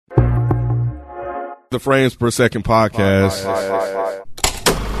The Frames Per Second podcast.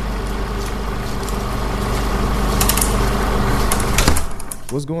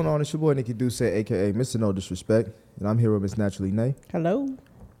 What's going on? It's your boy Nikki Duce, aka Mr. No Disrespect, and I'm here with Miss Naturally Nay. Hello.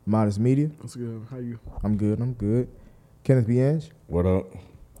 Modest Media. What's good? How you? I'm good. Kenneth B. Ange. What up?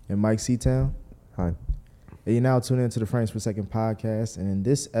 And Mike Seatown. Hi. And you're now tuning into the Frames Per Second podcast, and in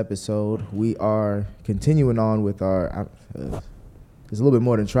this episode, we are continuing on with our. It's a little bit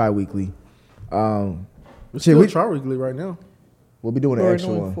more than Tri-Weekly. We're still Tri-Weekly right now. We'll be doing an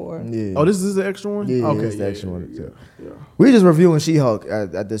extra one. 4. Yeah. Oh, this is the extra one? Yeah, okay, it's the extra one. Yeah. We're just reviewing She-Hulk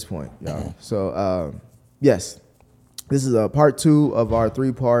at this point, y'all. So, yes, this is a part 2 of our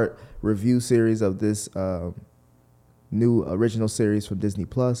 3-part review series of this new original series from Disney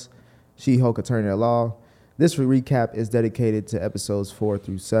Plus, She-Hulk Attorney at Law. This recap is dedicated to episodes 4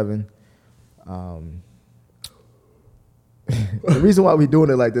 through 7. The reason why we're doing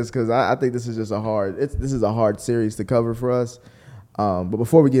it like this because I think this is just this is a hard series to cover for us. But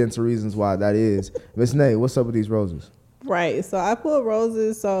before we get into reasons why that is, Miss Nay, what's up with these roses? Right. So I pulled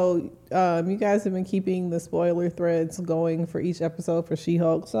roses. So you guys have been keeping the spoiler threads going for each episode for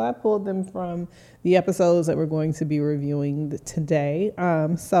She-Hulk. So I pulled them from the episodes that we're going to be reviewing today.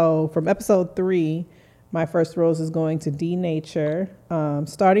 So from episode 3, my first rose is going to D-Nature,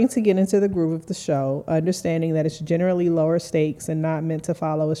 starting to get into the groove of the show, understanding that it's generally lower stakes and not meant to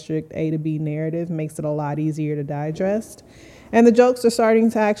follow a strict A to B narrative makes it a lot easier to digest. And the jokes are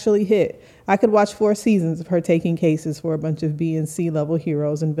starting to actually hit. I could watch 4 seasons of her taking cases for a bunch of B and C level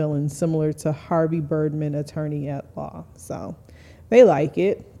heroes and villains similar to Harvey Birdman, Attorney at Law. So they like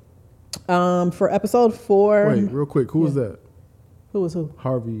it. For episode 4. Wait, real quick, who was that? Who was who?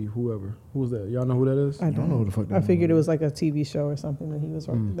 Harvey, whoever. Who was that? Y'all know who that is? I don't know who the fuck that I figured is. it was like a TV show or something that he was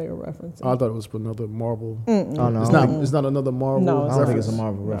they were referencing. I thought it was another Marvel. Oh, no, It's not another Marvel. No, I don't think reference. it's a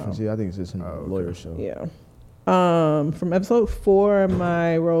Marvel reference. Yeah, I think it's just a lawyer show. Yeah. From episode 4,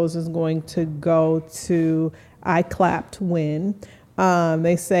 my rose is going to go to I Clapped When.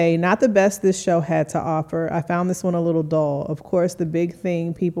 They say, not the best this show had to offer. I found this one a little dull. Of course, the big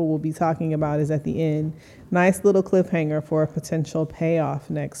thing people will be talking about is at the end. Nice little cliffhanger for a potential payoff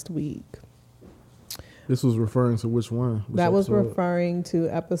next week. This was referring to which one? That was referring to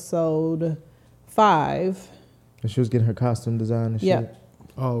episode 5. And she was getting her costume design and Yep. shit.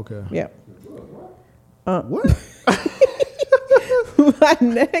 Oh, okay. Yep. What? My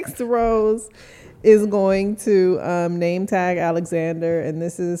next rose is going to name tag Alexander, and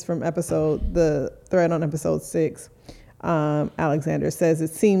this is from the thread on episode 6. Alexander says,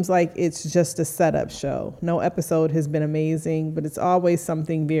 it seems like it's just a setup show. No episode has been amazing, but it's always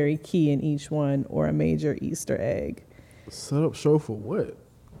something very key in each one or a major Easter egg. Set up show for what?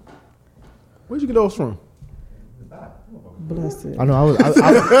 Where'd you get those from? Bless it. I know.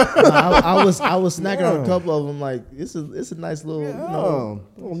 I was snacking on a couple of them. Like it's a nice little,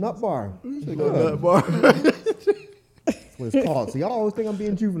 little nut bar. Nut bar. That's what it's called. So y'all always think I'm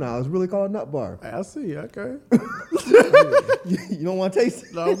being juvenile. It's really called a nut bar. I see. Okay. You don't want to taste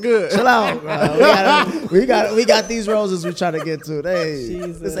it? No, I'm good. Chill out, bro. We got these roses we trying to get to. Hey,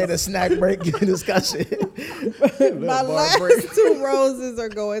 Jesus. this ain't a snack break discussion. My last 2 roses are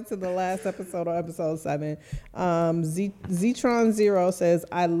going to the last episode or episode 7. Zetron Zero says,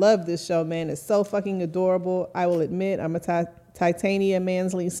 I love this show, man. It's so fucking adorable. I will admit I'm a Titania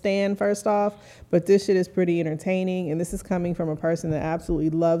Mansley stan first off, but this shit is pretty entertaining, and this is coming from a person that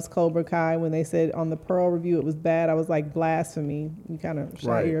absolutely loves Cobra Kai. When they said on the Pearl review it was bad, I was like, blasphemy. You kind of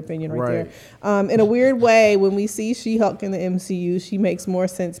shot your opinion right there. In a weird way, when we see She-Hulk in the MCU, she makes more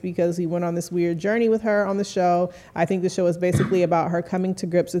sense because he went on this weird journey with her on the show. I think the show is basically about her coming to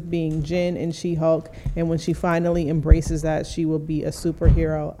grips with being Jen and She-Hulk, and when she finally embraces that, she will be a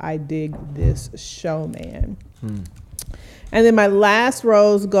superhero. I dig this show, man. And then my last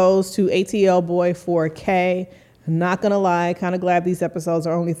rose goes to ATL Boy 4K. I'm not going to lie, kind of glad these episodes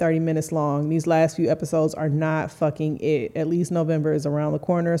are only 30 minutes long. These last few episodes are not fucking it. At least November is around the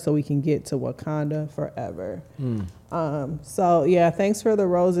corner so we can get to Wakanda forever. So, yeah, thanks for the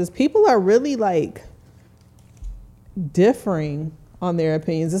roses. People are really, like, differing on their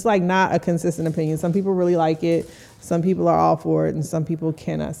opinions. It's, like, not a consistent opinion. Some people really like it. Some people are all for it, and some people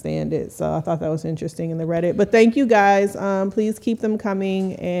cannot stand it. So I thought that was interesting in the Reddit. But thank you guys. Please keep them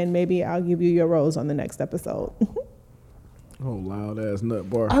coming, and maybe I'll give you your rose on the next episode. Oh, loud ass nut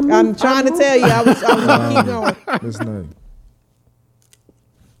bar. I'm trying to tell you. I was gonna keep going. Miss Nay,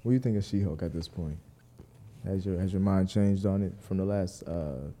 what do you think of She-Hulk at this point? Has your mind changed on it from the last 3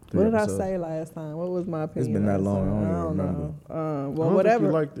 What did episodes? I say last time? What was my opinion? It's been that last long, time? I don't even know. I Well, don't whatever. think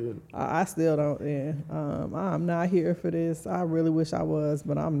you liked it. I still don't. Yeah. I'm not here for this. I really wish I was,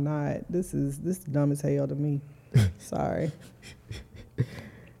 but I'm not. This dumb as hell to me. Sorry.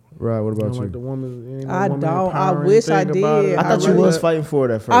 Right, what You about don't like the you? woman. ain't no I woman don't. I empowering wish I thing about did. it. I thought you really- was fighting for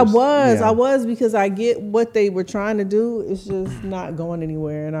it at first. I Yeah. was because I get what they were trying to do. It's just not going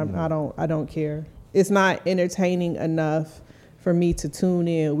anywhere, and I don't care. It's not entertaining enough for me to tune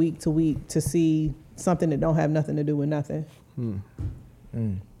in week to week to see something that don't have nothing to do with nothing.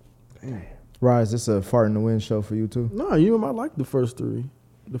 Right, is this a fart in the wind show for you too? No, you and I liked the first three.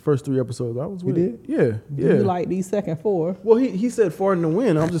 The first 3 episodes. I was We with it. did? Yeah. Yeah. You like these second 4? Well, he said fart in the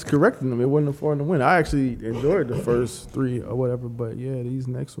wind. I'm just correcting him. It wasn't a fart in the wind. I actually enjoyed the first 3 or whatever, but yeah, these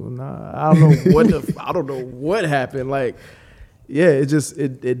next ones, I don't know what I don't know what happened. Like, yeah, it just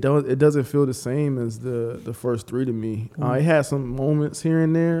it doesn't feel the same as the first 3 to me. It had some moments here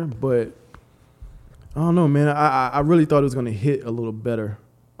and there, but I don't know, man. I really thought it was gonna hit a little better,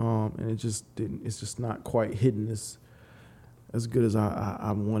 and it just didn't. It's just not quite hitting as good as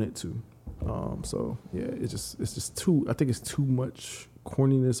I want it to. So yeah, it's just too. I think it's too much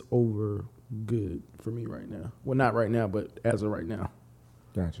corniness over good for me right now. Well, not right now, but as of right now.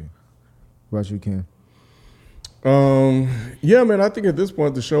 Got you. What about you, Ken? Yeah, man, I think at this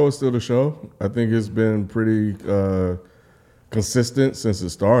point the show is still the show. I think it's been pretty consistent since it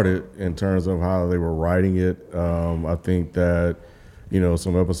started in terms of how they were writing it. I think that,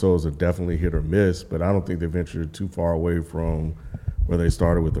 some episodes are definitely hit or miss, but I don't think they ventured too far away from where they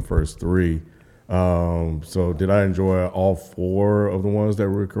started with the first 3. So did I enjoy all 4 of the ones that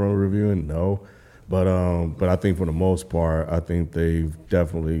we're currently reviewing? No. But I think for the most part, I think they've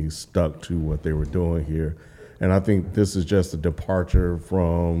definitely stuck to what they were doing here. And I think this is just a departure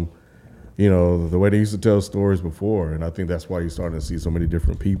from, the way they used to tell stories before. And I think that's why you're starting to see so many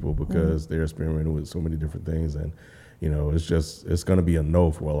different people, because they're experimenting with so many different things. And, it's going to be a no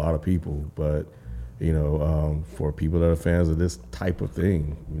for a lot of people. But, for people that are fans of this type of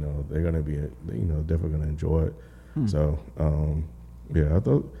thing, they're going to be, definitely going to enjoy it. So,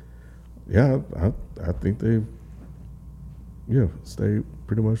 I think they've, stayed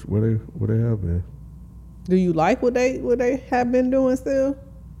pretty much where they have been. Do you like what they have been doing still?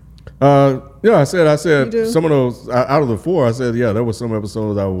 I said You do? some of those out of the 4. I said, there were some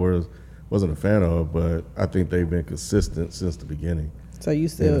episodes I wasn't a fan of, but I think they've been consistent since the beginning. So you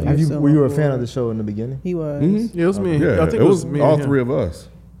still? Were still you a on fan board? of the show in the beginning? He was. Yeah, it was me. Yeah, I think it was me. all and him. 3 of us.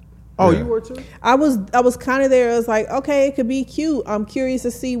 Oh, Yeah. you were too. I was kind of there. I was like, okay, it could be cute. I'm curious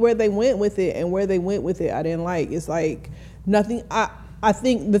to see where they went with it, and where they went with it, I didn't like. It's like nothing. I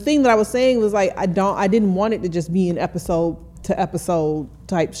think the thing that I was saying was like, I didn't want it to just be an episode to episode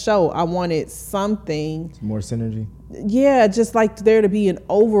type show. I wanted something. More synergy. Yeah, just like there to be an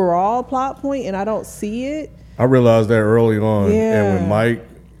overall plot point, and I don't see it. I realized that early on, Yeah. and when Mike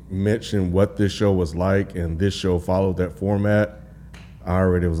mentioned what this show was like, and this show followed that format, I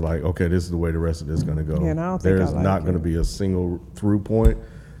already was like, okay, this is the way the rest of this is going to go. Yeah, and I don't think I There's like not going to be a single through point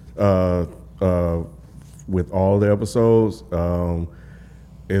with all the episodes.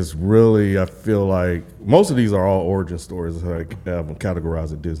 It's really, I feel like most of these are all origin stories, like have them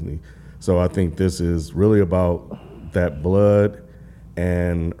categorized at Disney. So I think this is really about that blood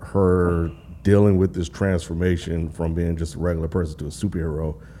and her dealing with this transformation from being just a regular person to a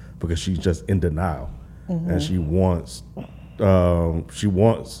superhero, because she's just in denial. And she wants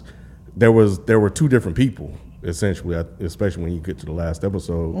there were 2 different people essentially, especially when you get to the last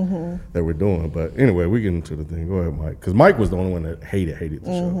episode that we're doing. But anyway, we get into the thing. Go ahead, Mike, because Mike was the only one that hated the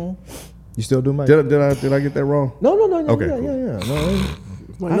show. You still do, Mike? Did I get that wrong? No. Okay, yeah, cool. yeah. No,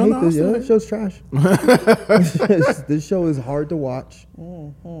 Like, I no, hate no, this. I Yeah, said this show's trash. This show is hard to watch.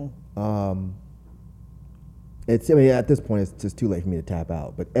 At this point, it's just too late for me to tap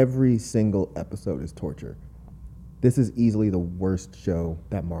out. But every single episode is torture. This is easily the worst show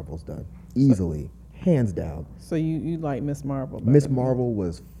that Marvel's done. Easily, hands down. So you like Miss Marvel? better Miss than- Marvel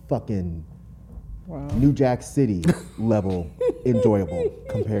was fucking Wow. New Jack City level enjoyable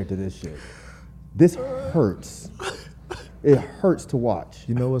compared to this shit. This hurts. It hurts to watch.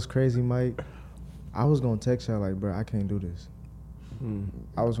 You know what's crazy, Mike? I was gonna text y'all like, bro, I can't do this.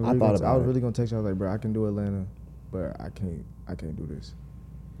 I was really thought gonna, about it. really gonna text y'all like, bro, I can do Atlanta, but I can't do this.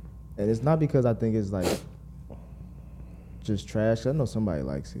 And it's not because I think it's like just trash. I know somebody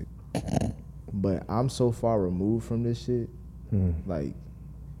likes it, but I'm so far removed from this shit. Like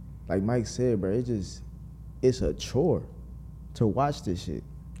Mike said, bro, it's a chore to watch this shit.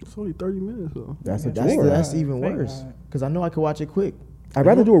 It's only 30 minutes though. That's a That's chore. that's even Thank worse. God. Cause I know I could watch it quick. I'd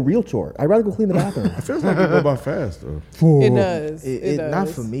rather do a real chore. I'd rather go clean the bathroom. It feels like it go by fast though. It does. It does. Not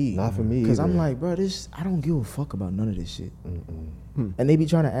for me. Not for me Because I'm either. like, bro, I don't give a fuck about none of this shit. And they be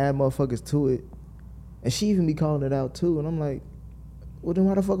trying to add motherfuckers to it. And she even be calling it out too. And I'm like, well, then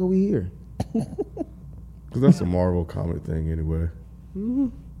why the fuck are we here? Because that's a Marvel comic thing anyway.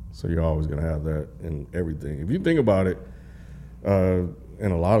 So you're always gonna have that in everything. If you think about it,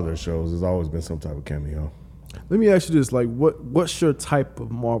 in a lot of their shows, there's always been some type of cameo. Let me ask you this: like, what's your type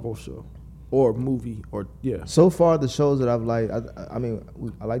of Marvel show or movie or yeah? So far, the shows that I've liked, I mean,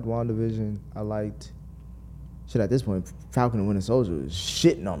 I liked WandaVision. I liked, shit, at this point, Falcon and Winter Soldier is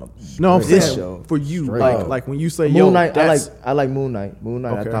shitting on them. No, I'm This saying show. for you, Straight like, up. like when you say Moon yo, Knight, that's, I like Moon Knight. Moon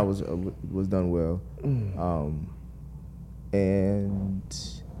Knight, Okay. I thought was done well. And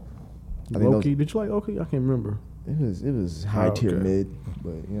I think Loki. Did you like Loki? I can't remember. it was high tier okay. mid, but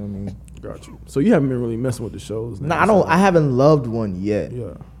you know what I mean. Got you. So you haven't been really messing with the shows. No, now, I haven't loved one yet,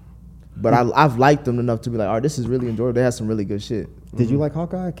 Yeah. but I've liked them enough to be like, all right, this is really enjoyable. They had some really good shit. Did you like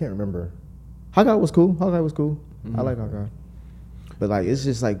Hawkeye? I can't remember. Hawkeye was cool. I like Hawkeye. But like, it's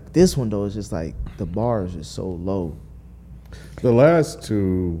just like this one though. It's just like the bar is just so low. The last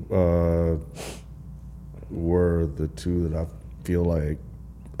two were the two that I feel like,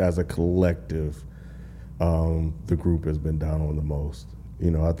 as a collective, the group has been down on the most.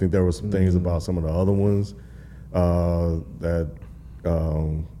 You know, I think there were some things about some of the other ones that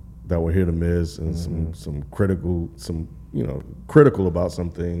were hit or miss, and some critical about some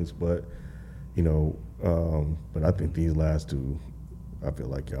things. But but I think these last two, I feel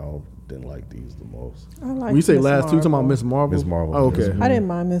like y'all didn't like these the most. I like When you say Miss last two, you talking about Marvel. Miss Marvel? Miss Marvel, Oh, okay. yes. I didn't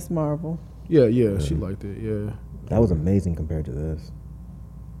mind Miss Marvel. Yeah, she liked it. Yeah. That was amazing compared to this.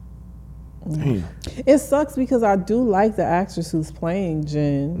 It sucks because I do like the actress who's playing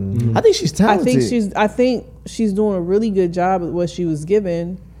Jen. I think she's I talented. think she's doing a really good job at what she was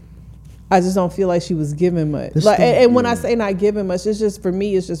given. I just don't feel like she was given much. This Like, thing- and when I say not given much, it's just for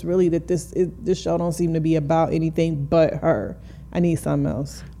me. It's just really that this show don't seem to be about anything but her. I need something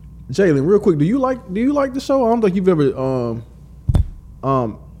else. Jalen, real quick, do you like the show? I don't think you've ever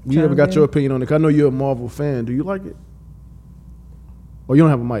you ever got your opinion on it. 'Cause I know you're a Marvel fan. Do you like it? Or you don't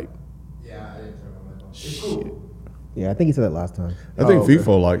have a mic? Yeah, I didn't turn my mic on. It's cool. Yeah, I think he said that last time. I think okay.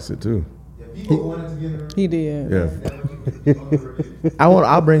 FIFO likes it too. Yeah, people wanted to be in the room. He did. Yeah.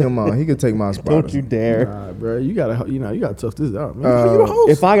 I'll bring him on. He could take my spot. Don't you dare. Nah, bro, you gotta tough this out, man. You the host.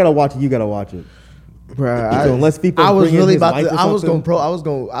 If I gotta watch it, you gotta watch it. Bruh, So unless people I was bring in really his about wife to. or I was something?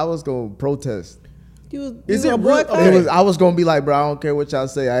 gonna protest. Is it a real? boycott? Okay. I was gonna be like, bro, I don't care what y'all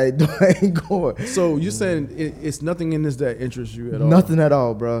say. I ain't going. So you're saying it's nothing in this that interests you at all? Nothing at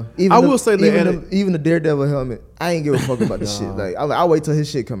all, bro. I will say the even the Daredevil helmet. I ain't give a fuck about this shit. Like, I'll wait till his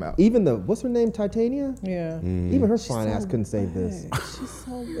shit come out. Even what's her name, Titania? Yeah. Even her fine ass couldn't save this.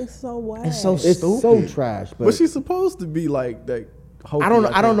 It's so whack. It's so It's stupid. so trash. But But she's supposed to be like that. I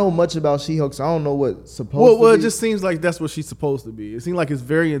don't know much about She-Hulk, so I don't know what's supposed Well, to it be. just seems like that's what she's supposed to be. It seems like it's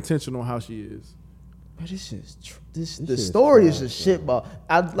very intentional how she is. But this shit's the shit is story is trash, just shit, bro.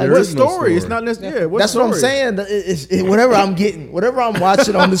 Like There What is no story? It's story. not necessarily. Yeah, that's what I'm saying. Whatever I'm getting, whatever I'm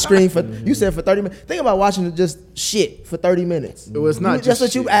watching on the screen for, you said for 30 minutes. Think about watching just shit for 30 minutes. Well, it's not That's just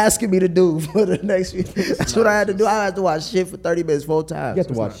what you shit. asking me to do for the next few. That's what I had to do. I had to watch shit for 30 minutes 4 times. you have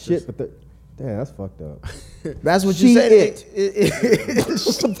to watch shit. But damn, that's fucked up. That's what you She said. it.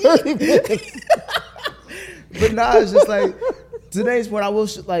 But nah, it's just like today's point. I will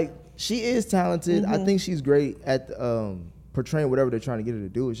like she is talented. I think she's great at portraying whatever they're trying to get her to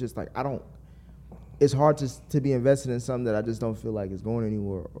do. It's just like it's hard to be invested in something that I just don't feel like is going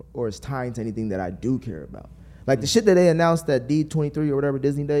anywhere or is tying to anything that I do care about. Like the shit that they announced at D23 or whatever,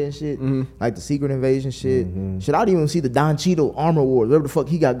 Disney Day and shit, like the Secret Invasion shit. Shit, I don't even see the Don Cheadle Armor Wars, whatever the fuck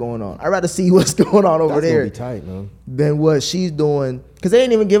he got going on. I'd rather see what's going on over That's there gonna be tight, man. than what she's doing. Because they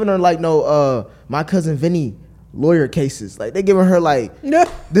ain't even giving her like no My Cousin Vinny lawyer cases. Like they giving her like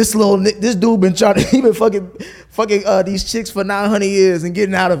this dude been he been fucking these chicks for 900 years and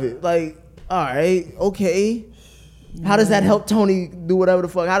getting out of it. Like, all right, okay. How does that help Tony do whatever the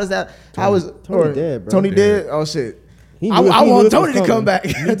fuck? How does that? Tony dead, bro. Tony Dead. dead? Oh shit. He I knew want this was Tony to come coming. back.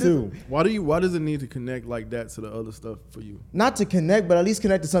 Me too. Why does it need to connect like that to the other stuff for you? Not to connect, but at least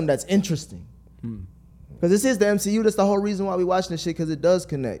connect to something that's interesting. Because this is the MCU. That's the whole reason why we watching this shit, because it does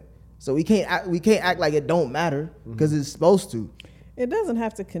connect. So we can't act like it don't matter because it's supposed to. It doesn't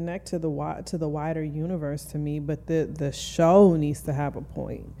have to connect to the wider universe to me, but the show needs to have a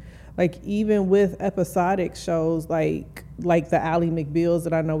point. Like even with episodic shows like the Ally McBeals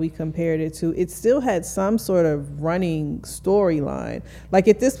that I know we compared it to, it still had some sort of running storyline. Like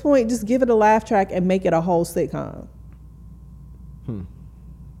at this point, just give it a laugh track and make it a whole sitcom.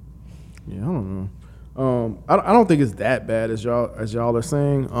 Yeah, I don't know. I don't think it's that bad as y'all are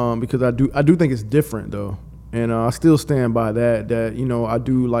saying. Because I do think it's different though, and I still stand by that. That I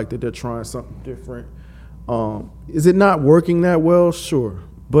do like that they're trying something different. Is it not working that well? Sure,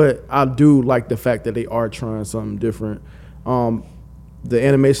 but I do like the fact that they are trying something different. The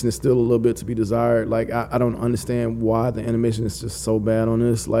animation is still a little bit to be desired. Like I don't understand why the animation is just so bad on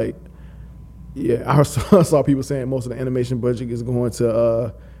this. Like, yeah, I saw people saying most of the animation budget is going to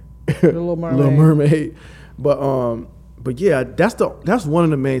The Little Mermaid. Little Mermaid. But yeah, that's one of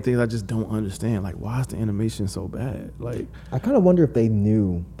the main things I just don't understand. Like, why is the animation so bad? Like, I kind of wonder if they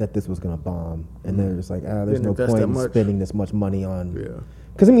knew that this was going to bomb, and they're just like, there's Didn't no invest point that in much. spending this much money on. yeah.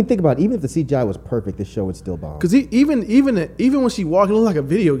 Because I mean, think about it. Even if the CGI was perfect, the show would still bomb. Because even when she walks, it looks like a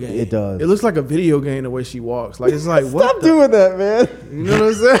video game. It does. It looks like a video game the way she walks. Like it's like what? Stop the- doing that, man. You know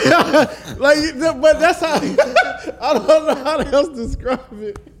what I'm saying? But that's how I don't know how else to describe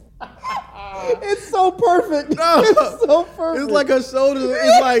it. It's so perfect. No. It's so perfect. It's like her shoulders.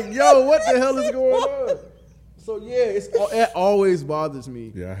 It's like, yo, what the hell is going on? So yeah, it always bothers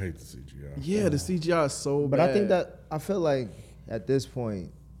me. Yeah, I hate the CGI. Yeah, the CGI is so But bad. I think that I feel like at this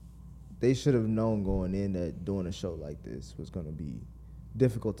point, they should have known going in that doing a show like this was going to be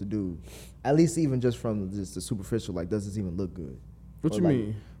difficult to do. At least even just from just the superficial, like, does this even look good? What Or, you like,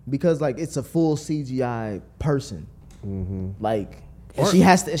 mean? Because like it's a full CGI person, like. And Or- she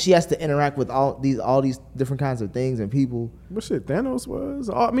has to interact with all these different kinds of things and people. What shit Thanos was?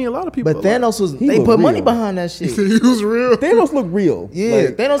 I mean, a lot of people. But Thanos was He they looked put money real. behind that shit. he was real. Thanos looked real. Yeah,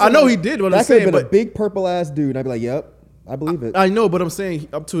 Like, Thanos. I know was- he did what I'm that could have saying, been a but big purple ass dude. And I'd be like, yep, I believe it. I know, but I'm saying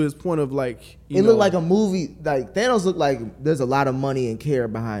up to his point of like, It looked like a movie. Like Thanos looked like there's a lot of money and care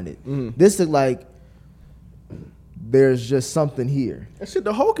behind it. This looked like there's just something here. that shit.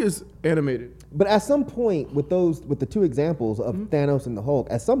 The Hulk is animated. But at some point, with the two examples of Thanos and the Hulk,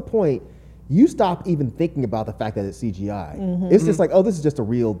 at some point, you stop even thinking about the fact that it's CGI. It's just like, oh, this is just a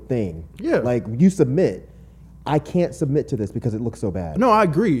real thing. Yeah. Like you submit. I can't submit to this because it looks so bad. No, I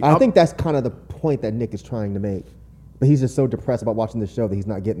agree. I think that's kind of the point that Nick is trying to make. But he's just so depressed about watching the show that he's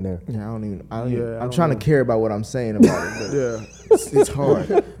not getting there. Yeah, I don't even. I I'm don't trying know. to care about what I'm saying about it. But Yeah. it's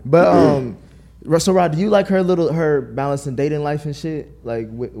hard. But so Rod, do you like her balancing dating life and shit, like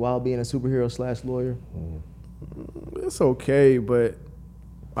while being a superhero / lawyer? It's okay, but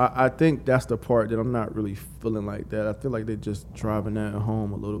I think that's the part that I'm not really feeling like that. I feel like they're just driving that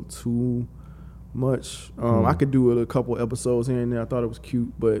home a little too much. I could do it a couple episodes here and there. I thought it was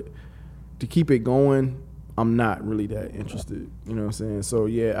cute, but to keep it going, I'm not really that interested. You know what I'm saying? So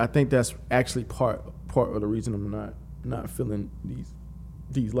yeah, I think that's actually part of the reason I'm not feeling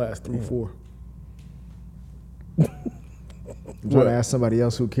these last 3-4. I'm trying to ask somebody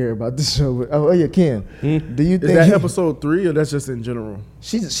else who care about this show. Oh yeah, Ken. Do you Is think that episode 3 or that's just in general?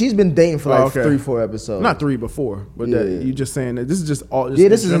 she's been dating for like Oh, okay. 3-4 episodes? Not 3 before, but Yeah, that yeah. you just saying that this is just all. Just Yeah,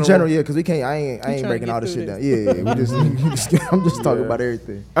 this is in general. Yeah, because we can't. I ain't trying to breaking get all this through shit this. down. Yeah, we just. I'm just talking Yeah. about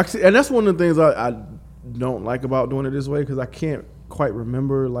everything. Actually, and that's one of the things I don't like about doing it this way because I can't quite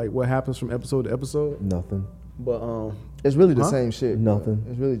remember like what happens from episode to episode. Nothing. But It's really the Huh? same shit. Nothing.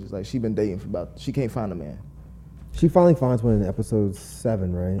 It's really just like she been dating for about. She can't find a man. She finally finds one in episode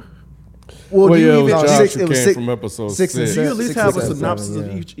 7, right? Well, do you yeah, it was even- Josh six- who it was came six- from episode 6 and 6. do you at seven. least 6 have a and 7, synopsis of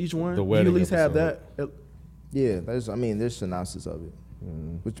yeah. each one? The Do you wedding at least have episode. that? Yeah, there's synopsis of it.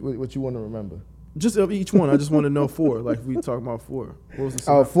 What you want to remember? Just of each one. I just want to know 4. Like we talking about 4. What was the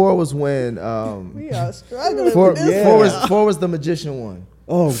Oh, synopsis? 4 was when We are struggling four, with this. yeah. four was the magician one.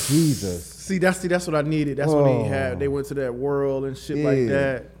 Oh, Jesus. See, that's what I needed. That's when they had. They went to that world and shit like Yeah.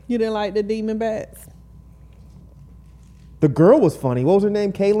 that. You didn't like the demon bats? The girl was funny. What was her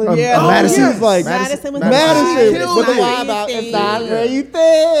name? Caitlin? Yeah. Oh, Madison. She was like, Madison was Madison Killed with the it. lie about it's not Yeah. where you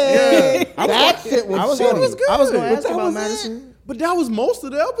think. That shit was I was funny. gonna, was good. I was gonna But ask that about was Madison. But that was most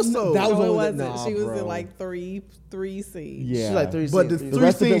of the episode. That was No, it only wasn't. nah, She was bro. in like three scenes. Yeah. She's like 3 But the scenes. The three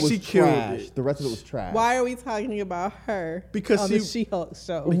rest of it scenes was she killed trash. it. The rest of it was trash. Why are we talking about her Because on she- the She-Hulk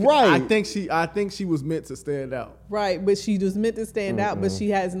show? Right. I think she was meant to stand out. Right, but she was meant to stand out, but she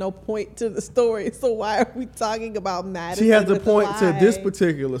has no point to the story. So why are we talking about Madison? She has the with point to this lie?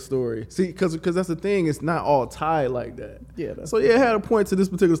 particular story. See, because that's the thing. It's not all tied like that. Yeah, that's So yeah, it had a point to this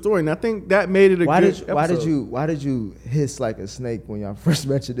particular story, and I think that made it a Why good did episode. you hiss like a snake when y'all first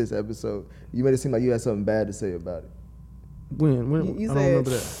mentioned this episode? You made it seem like you had something bad to say about it. When You I don't said, remember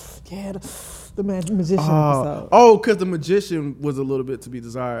that. yeah, the magician episode. Because the magician was a little bit to be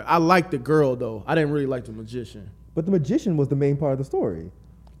desired. I liked the girl though. I didn't really like the magician. But the magician was the main part of the story.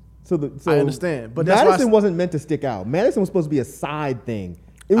 So I understand, but that's why I Madison s- wasn't meant to stick out. Madison was supposed to be a side thing.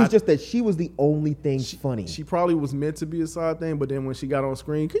 It was just that she was the only thing funny. She probably was meant to be a side thing, but then when she got on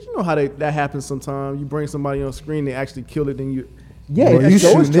screen, because you know how that happens sometimes. You bring somebody on screen, they actually kill it, then you. Yeah, Bro, the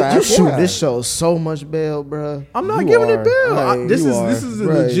show is you trash. shoot Yeah. this show so much bail, bro. I'm not You giving are. it bail. Like, This you is a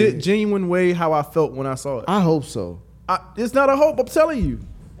are. legit, Right. genuine way how I felt when I saw it. I hope so. It's not a hope. I'm telling you.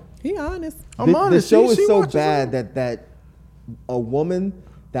 He honest. I'm honest. The show She is so watches bad it. that a woman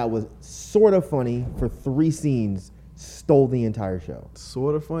that was sort of funny for 3 scenes stole the entire show.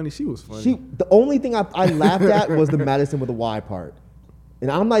 Sort of funny. She was funny. The only thing I laughed at was the Madison with the Y part. And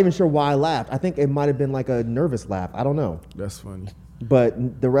I'm not even sure why I laughed. I think it might have been like a nervous laugh. I don't know. That's funny.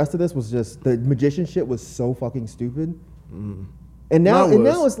 But the rest of this was just the magician shit was so fucking stupid. Mm. And now, Mine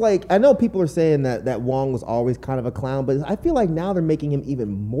was. now it's like I know people are saying that Wong was always kind of a clown, but I feel like now they're making him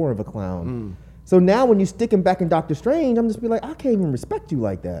even more of a clown. Mm. So now when you stick him back in Doctor Strange, I'm just be like, I can't even respect you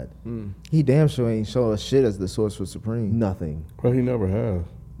like that. He damn sure ain't show us shit as the Sorcerer Supreme. Nothing. Well, he never has.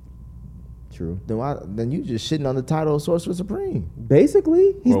 True. Then you just shitting on the title of Sorcerer Supreme.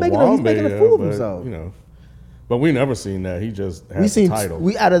 Basically, he's Well, making Wombat, a fool of but, himself. You know, but we never seen that. He just We has the seen title.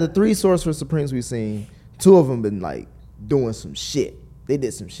 we out of the 3 Sorcerer Supremes we seen, 2 of them been like doing some shit. They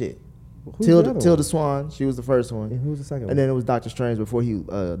did some shit. Who's the other Tilda one? Swan, she was the first one. And who was the second And one? then it was Doctor Strange before he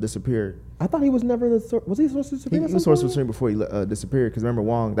disappeared. I thought he was never was he Sorcerer He Supreme? at was some Sorcerer point? Supreme before he disappeared. Because remember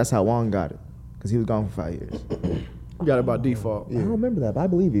Wong, that's how Wong got it. Because he was gone for 5 years. You got it by default. I don't remember that, but I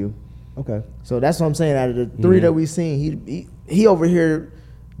believe you. Okay. So that's what I'm saying. Out of the 3 that we seen, he over here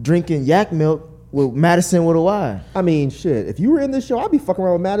drinking yak milk with Madison with a Y. I mean, shit. If you were in this show, I'd be fucking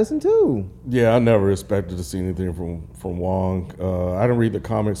around with Madison too. Yeah, I never expected to see anything from Wong. I didn't read the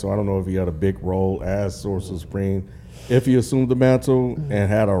comics, so I don't know if he had a big role as Sorcerer Supreme, if he assumed the mantle and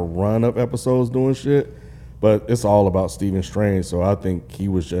had a run of episodes doing shit. But it's all about Stephen Strange, so I think he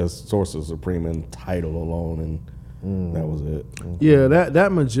was just Sorcerer Supreme in title alone, and that was it. Yeah,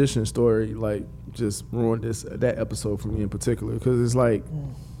 that magician story like just ruined that episode for me in particular because it's like,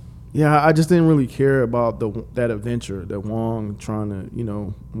 yeah, I just didn't really care about that adventure, that Wong trying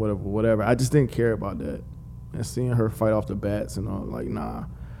to whatever. I just didn't care about that, and seeing her fight off the bats and all, like, nah,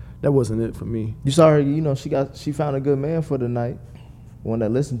 that wasn't it for me. You saw her, she found a good man for the night. One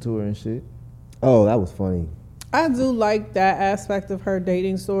that listened to her and shit. Oh, that was funny. I do like that aspect of her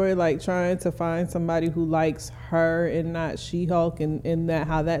dating story, like trying to find somebody who likes her and not She-Hulk, and that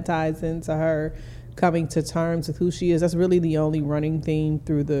how that ties into her coming to terms with who she is. That's really the only running theme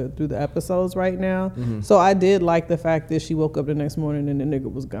through the episodes right now. Mm-hmm. So I did like the fact that she woke up the next morning and the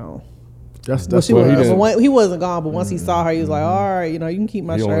nigga was gone. That's Well, she what was, he didn't- he wasn't gone, but once he saw her, he was like, all right, you can keep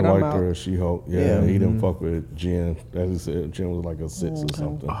my He shirt, only I'm liked out. her as She-Hulk. Yeah, Yeah. he didn't fuck with Jen. As he said, Jen was like a 6 or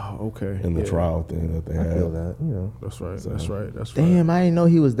something Oh, okay. in the Yeah. trial thing that they I feel had. that. You know. That's right. That's right. That's right. Damn, I didn't know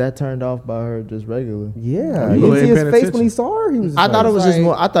he was that turned off by her just regular. Yeah. You You really didn't see ain't his paying face when attention. he saw her. He was. I thought it was just Like-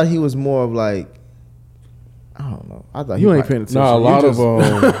 more. I thought he was more of like, I don't know. I thought You he ain't paying attention. No, a You lot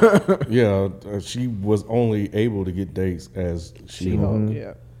just- of she was only able to get dates as She-Hulk.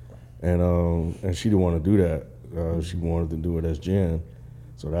 Yeah. And she didn't want to do that. She wanted to do it as Jen.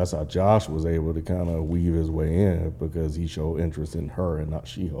 So that's how Josh was able to kind of weave his way in because he showed interest in her and not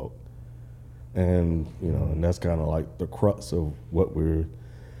She-Hulk. And and that's kind of like the crux of what we're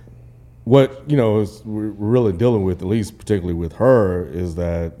really dealing with, at least particularly with her, is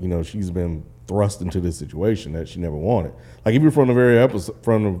that she's been thrust into this situation that she never wanted. Like even from the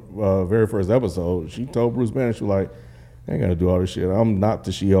very first episode, she told Bruce Banner, she was like, I ain't gotta do all this shit. I'm not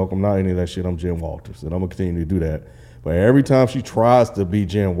the She-Hulk. I'm not any of that shit. I'm Jen Walters, and I'm gonna continue to do that. But every time she tries to be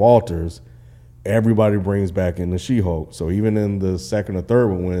Jen Walters, everybody brings back in the She-Hulk. So even in the second or third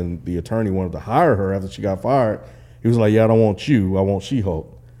one, when the attorney wanted to hire her after she got fired, he was like, "Yeah, I don't want you. I want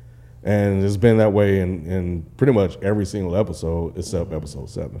She-Hulk." And it's been that way in pretty much every single episode except episode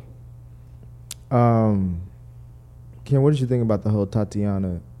 7. Ken, what did you think about the whole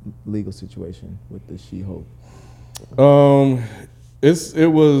Tatiana legal situation with the She-Hulk? It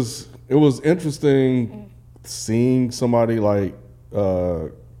was interesting seeing somebody like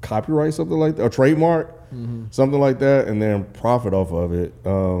copyright something like that, or trademark something like that, and then profit off of it.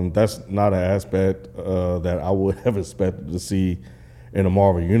 That's not an aspect that I would have expected to see in the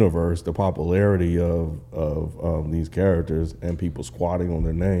Marvel universe. The popularity of these characters and people squatting on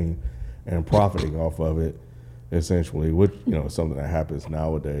their name and profiting off of it, essentially, which is something that happens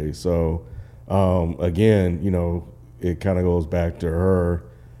nowadays. So again, it kind of goes back to her,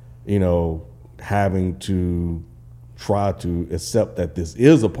 having to try to accept that this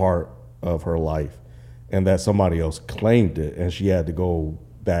is a part of her life and that somebody else claimed it, and she had to go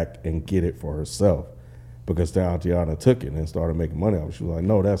back and get it for herself because Tatiana took it and started making money off it. She was like,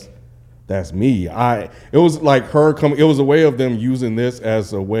 no, that's that's me. It was like her coming. It was a way of them using this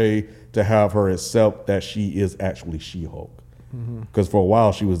as a way to have her accept that she is actually She-Hulk. Because for a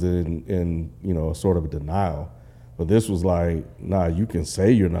while she was in sort of a denial, but this was like, nah, you can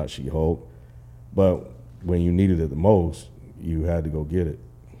say you're not She-Hulk, but when you needed it the most, you had to go get it.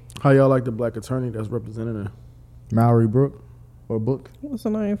 How y'all like the black attorney that's representing her? Mallory Brooke or Book? What's her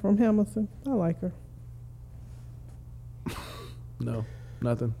name from Hamilton? I like her. No,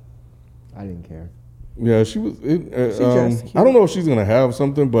 nothing. I didn't care. Yeah, she was. dressed cute. I don't know if she's gonna have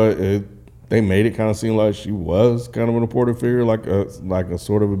something, but they made it kind of seem like she was kind of an important figure, like a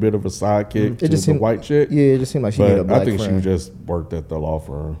sort of a bit of a sidekick to the white chick. Yeah, it just seemed like she needed a But black I think friend. she just worked at the law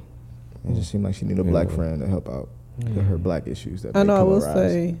firm. It just seemed like she needed a black friend to help out with her black issues. That I know. I will arise.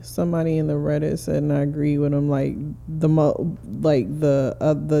 say somebody in the Reddit said, and I agree with them. Like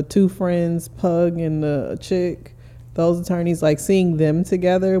the two friends, Pug and the chick, those attorneys, like seeing them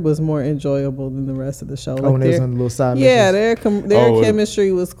together was more enjoyable than the rest of the show. Oh, Like when they was on the little side yeah, missions? their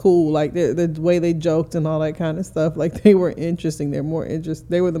chemistry was cool. Like the way they joked and all that kind of stuff. Like they were interesting. They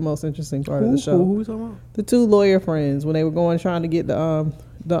were the most interesting part of the show. Who we talking about? The two lawyer friends when they were trying to get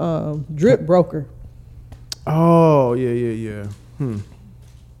the drip broker. Oh, yeah.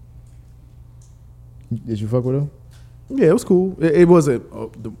 Did you fuck with him? Yeah, it was cool. It wasn't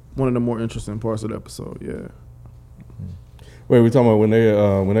one of the more interesting parts of the episode. Yeah. Wait, we talking about when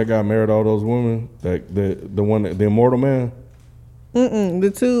they got married, all those women, the immortal man.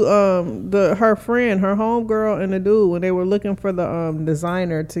 The two her friend, her homegirl, and the dude when they were looking for the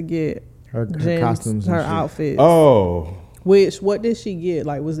designer to get Her Jen's- costumes and her shit. outfits. Oh, What did she get?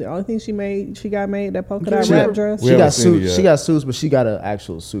 Like, was the only thing she got made that polka dot She wrap got- dress? We She haven't got seen it suits. yet. She got suits, but she got an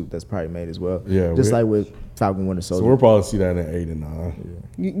actual suit that's probably made as well. Yeah, just like with Falcon Winter so Soldier. we'll probably see that in 8 and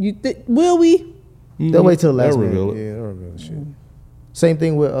 9. Will we? They'll wait till the last They'll minute. reveal it. Yeah, they'll reveal the shit. Same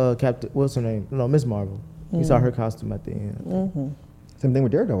thing with Captain. What's her name? No, Miss Marvel. You saw her costume at the end. Same thing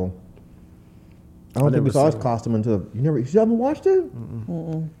with Daredevil. I don't think we never saw his seen it. costume until you haven't watched it.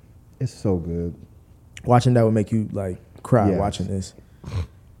 It's so good. Watching that would make you like cry. Yes. Watching this.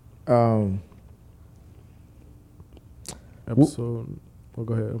 Episode. Oh,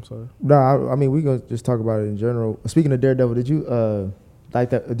 go ahead. I'm sorry. No, I mean we gonna just talk about it in general. Speaking of Daredevil, did you like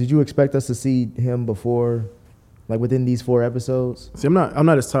that? Did you expect us to see him before, like within these 4 episodes? See, I'm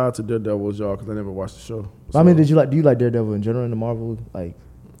not as tied to Daredevil as y'all because I never watched the show. I mean, So, do you like Daredevil in general in the Marvel? Like,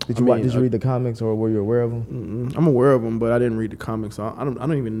 did you did you read the comics or were you aware of them? I'm aware of him, but I didn't read the comics. So I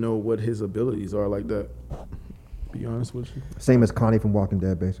don't even know what his abilities are like that. Be honest with you. Same as Connie from Walking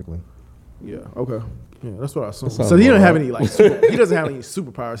Dead, basically. Yeah. Okay. Yeah, that's what I assume. sounds So he about doesn't have right. any he doesn't have any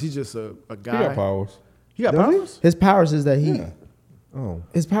superpowers. He's just a He guy. got powers. He got Does he? powers. His powers is that he. Yeah. Oh,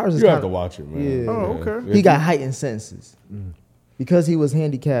 His powers is You have to kinda, watch it, man. Yeah. Oh, okay. he got heightened senses because he was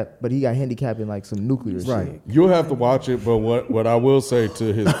handicapped, but he got handicapped in like some nuclear right. shit. You'll have to watch it, but what I will say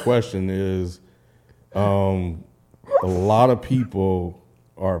to his question is, a lot of people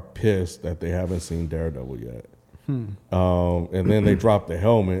are pissed that they haven't seen Daredevil yet. And then they dropped the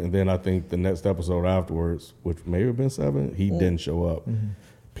helmet, and then I think the next episode afterwards, which may have been 7, he didn't show up.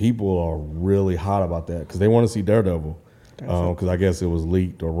 People are really hot about that because they want to see Daredevil. Because I guess it was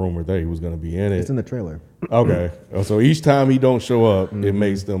leaked or rumored that he was going to be in it. It's in the trailer. Okay. So each time he don't show up, it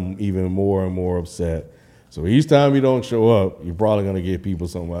makes them even more and more upset. So each time he don't show up, you're probably going to get people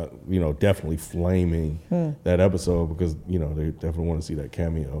definitely flaming that episode because, they definitely want to see that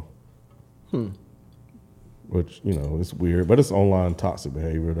cameo. Which, it's weird, but it's online toxic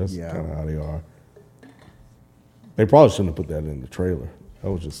behavior. That's Yeah. kind of how they are. They probably shouldn't have put that in the trailer.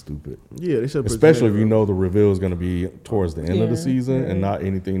 That was just stupid. Yeah, they should. Especially if you know the reveal is going to be towards the end of the Yeah, season and right. not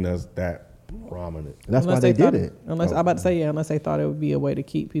anything that's that prominent. And that's why they did it. Unless I'm about to say unless they thought it would be a way to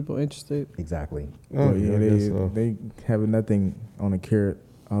keep people interested. Exactly. But yeah, I guess so. they have nothing on a carrot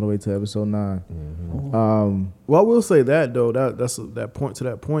all the way to episode 9. Well, I will say that though.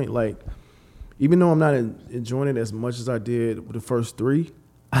 That point. Like, even though I'm not enjoying it as much as I did with the first 3,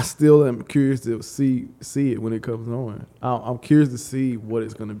 I still am curious to see it when it comes on. I'm curious to see what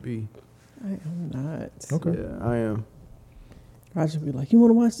it's gonna be. I am not. Okay. Yeah, I am. Roger be like, "You want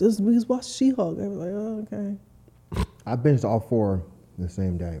to watch this? We just watch She-Hulk." I was like, "Oh, okay." I binged all 4 the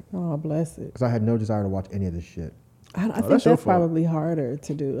same day Oh, bless it. because I had no desire to watch any of this shit. I think that's your that's fault. probably harder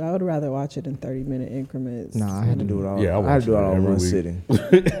to do. I would rather watch it in 30-minute increments. Nah, I had to do it all. Yeah, I I had to do it watch it all in every one week. sitting.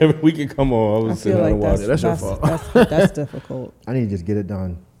 Every week it come on, I I was feel sitting there like watching. That's your fault. That's difficult. I need to just get it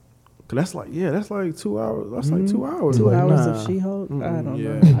done. Cause that's like 2 hours. That's like 2 hours. 2 Like, hours nah. of She-Hulk. I don't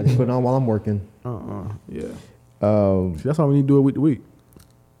yeah. know. I just put it on while I'm working. Yeah. Um, See, that's why we need to do it week to week.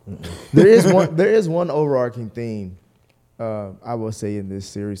 there is one overarching theme I will say in this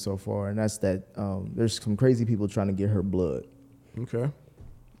series so far, and that's that there's some crazy people trying to get her blood. Okay.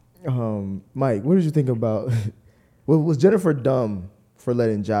 Mike, what did you think about? Was Jennifer dumb for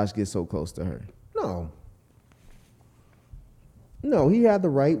letting Josh get so close to her? No, he had the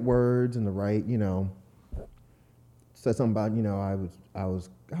right words and the right, said something about,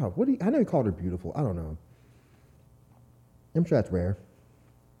 I know he called her beautiful. I don't know. I'm sure that's rare.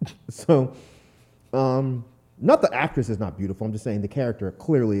 So, not the actress is not beautiful. I'm just saying the character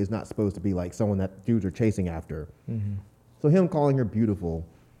clearly is not supposed to be like someone that dudes are chasing after. Mm-hmm. So him calling her beautiful,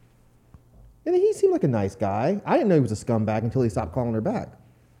 and he seemed like a nice guy. I didn't know he was a scumbag until he stopped calling her back.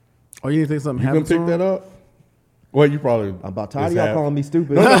 Oh, you didn't think something You happened gonna to pick him? that up? Well, you probably. I'm about tired of y'all calling me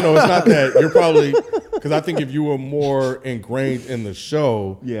stupid. No, it's not that. You're probably because I think if you were more ingrained in the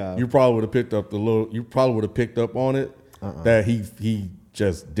show, Yeah. you probably would have picked up You probably would have picked up on it that he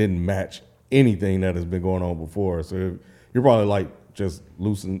just didn't match anything that has been going on before. So you're probably like just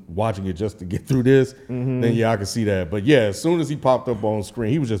watching it just to get through this. Then yeah, I can see that. But yeah, as soon as he popped up on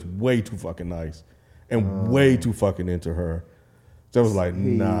screen, he was just way too fucking nice and way too fucking into her. So I was like,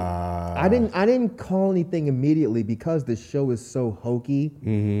 nah. I didn't call anything immediately because this show is so hokey.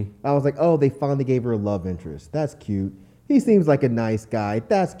 Mm-hmm. I was like, oh, they finally gave her a love interest. That's cute. He seems like a nice guy.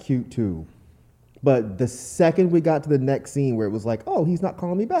 That's cute too. But the second we got to the next scene where it was like, oh, he's not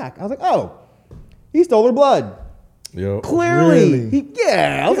calling me back, I was like, oh, he stole her blood. Yep. Clearly. Really?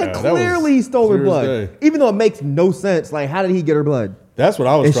 I was like, that was clearly he stole her clear as blood. day. Even though it makes no sense. Like, how did he get her blood? That's what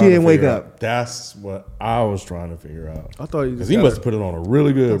I was And trying she to didn't wake figure up. out. That's what I was trying to figure out. I thought you Because just he got must it. have put it on a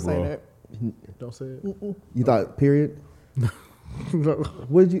really good, Don't say bro. that. Don't say it. You thought, period? No.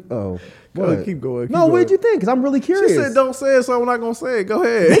 What did you, oh. Go what? ahead, keep going. No, what did you think? Because I'm really curious. She said, "Don't say it," so I'm not gonna say it. Go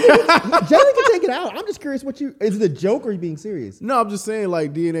ahead. Jelly can take it out. I'm just curious is it a joke or are you being serious? No, I'm just saying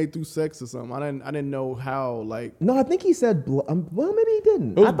like DNA through sex or something. I didn't know how like. No, I think he said blood. Well, maybe he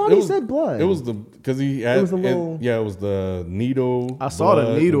didn't. I thought he said blood. It was because he had. It was a little- it was the needle. I saw the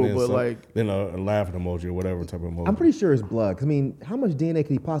blood, needle, and then but, like- then a laughing emoji or whatever type of emoji. I'm pretty sure it's blood. 'Cause, I mean, how much DNA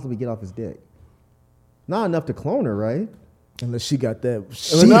could he possibly get off his dick? Not enough to clone her, right? Unless she got that.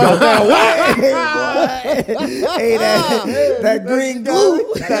 Hey, that green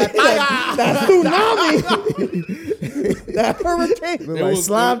glue. that tsunami. that hurricane. Look like was-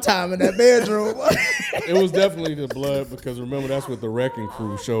 slime time in that bedroom. It was definitely the blood because remember that's what the wrecking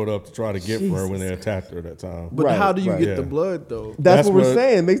crew showed up to try to get for her when they attacked her that time. But Right, how do you right. get Yeah. the blood though? That's what we're what-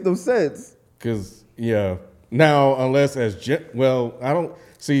 saying. It makes no sense. Because now unless I don't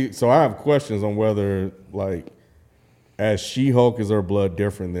see. So I have questions on whether like as She-Hulk is her blood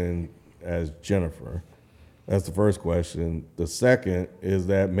different than as Jennifer. That's the first question. The second is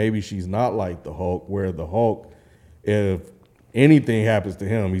that maybe she's not like the Hulk, where the Hulk, if anything happens to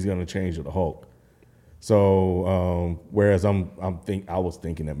him, he's gonna change to the Hulk. So whereas I was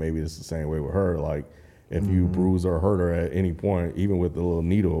thinking that maybe it's the same way with her. Like if you bruise or hurt her at any point, even with the little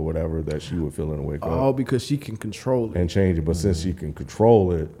needle or whatever, that she would feel in a wake Oh, up because she can control it. and change it. But since she can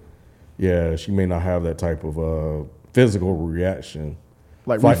control it, yeah, she may not have that type of physical reaction.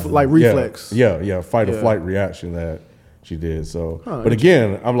 Like Fight- like reflex. Yeah, fight or Yeah. flight reaction that she did. So, but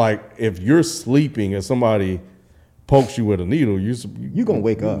again, I'm like, if you're sleeping and somebody pokes you with a needle, You gonna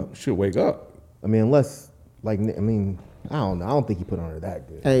wake up. Should wake up. I mean, unless, I don't know. I don't think he put on her that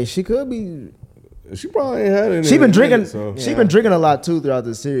good. Hey, she could be. She probably ain't had any. She been drinking. So. She been drinking a lot too throughout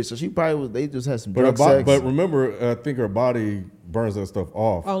the series, so she probably was. They just had some But, drunk sex. but remember, I think her body burns that stuff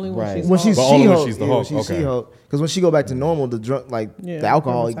off. Only when Right. she's when she's But only when She-Hulk, she's the yeah, Hulk, when she's okay. She-Hulk. Because when she go back to normal, the drunk, like Yeah, the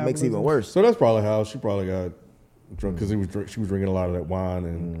alcohol, her it makes it even metabolism. worse. So that's probably how she probably got drunk because she was drinking a lot of that wine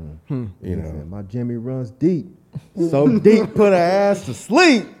and you know. Man, my Jimmy runs deep. So deep, put her ass to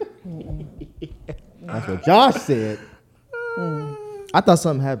sleep. That's what Josh said. I thought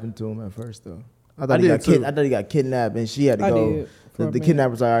something happened to him at first, though. I thought did too. I thought he got kidnapped, and she had to I go. did, for a The minute.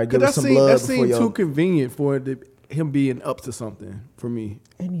 kidnappers are all right. Give Cause us some blood that before seemed you. too convenient for him being up to something for me.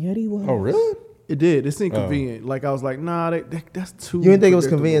 And yet he was. Oh really? It did. It seemed convenient. Like I was like, nah, that's too. You didn't think it was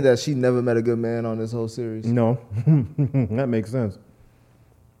predictable. convenient that she never met a good man on this whole series? No, that makes sense.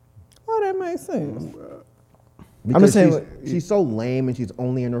 Oh, that makes sense. Because just saying, she's so lame and she's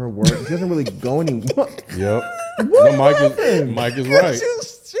only into her work. She doesn't really go anywhere. Yep. No, Mike is right. She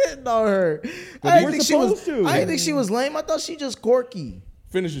was shitting on her. But I you didn't think she was. supposed to. I didn't think she was lame. I thought she just quirky.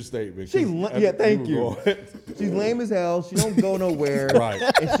 Finish your statement. She, 'cause yeah, thank were you. going- She's lame as hell. She don't go nowhere. Right.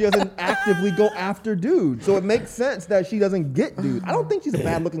 And she doesn't actively go after dudes. So it makes sense that she doesn't get dudes. I don't think she's a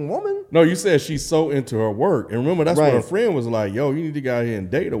bad looking woman. No, you said she's so into her work. And remember, that's what Right. her friend was like, yo, you need to get out here and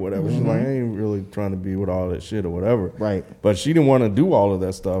date or whatever. She's like, I ain't really trying to be with all that shit or whatever. Right. But she didn't want to do all of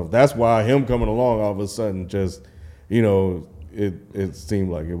that stuff. That's why him coming along all of a sudden just, you know, it seemed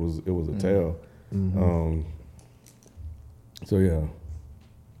like it was a tale. So yeah.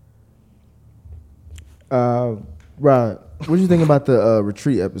 Rod, what do you think about the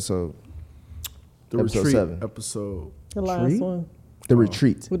retreat episode? The Episode retreat 7. episode. The last Tree? one The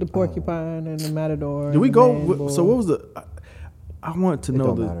retreat. with the porcupine and the matador. Did and we the go? man So bull. what was the? I want to It know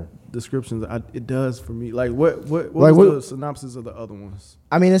don't the matter. descriptions. It does for me. Like what Like was what- the synopsis of the other ones?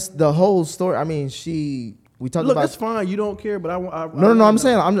 I mean, it's the whole story. I mean, we talked Look, about. that's fine. You don't care, but I No. I'm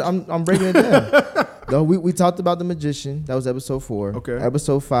saying I'm breaking it down. No, we talked about the magician. That was episode 4. Okay.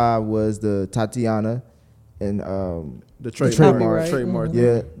 Episode 5 was the Tatiana, and the trademark. trademark.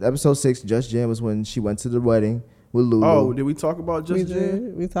 yeah. Episode 6, Just Jen, was when she went to the wedding with Lulu. Oh, did we talk about We Just Jen?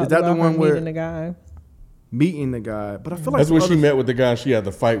 did. We talked Is that about the one her where meeting the guy. meeting the guy? But I feel like That's when some she other- met with the guy she had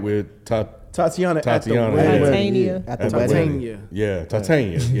the fight with. Tatiana at the Tatiana, wedding. yeah. Titania. At At the the wedding. Titania. Yeah,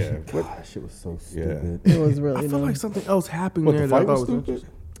 Titania. Yeah. God, that shit was so Yeah. stupid. It was I really feel like nice. something else happened What, there the that I fight thought was was stupid? interesting.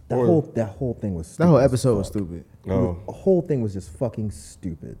 That whole thing was stupid. That whole as episode was fuck. stupid. No. The whole thing was just fucking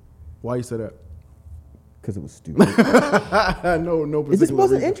stupid Why you say that? because it was stupid. no It just particular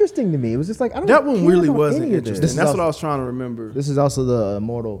wasn't reason. interesting to me. It was just like I don't. That one care really about wasn't any of this. interesting. This is That's also- what I was trying to remember. This is also the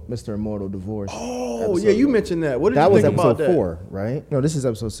Mr. Immortal divorce. Oh episode. yeah, you mentioned that. What did That you was think about episode that? 4, right? No, this is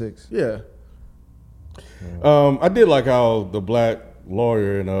episode 6. Yeah. I did like how the black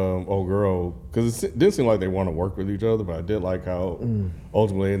lawyer and old girl, because it didn't seem like they want to work with each other, but I did like how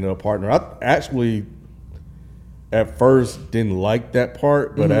ultimately they ended up partner. I actually at first didn't like that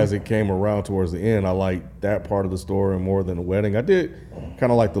part, but as it came around towards the end, I liked that part of the story more than the wedding. I did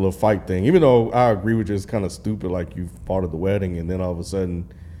kind of like the little fight thing, even though I agree with you, it's kind of stupid, like you fought at the wedding and then all of a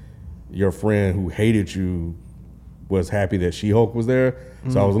sudden your friend who hated you was happy that She-Hulk was there.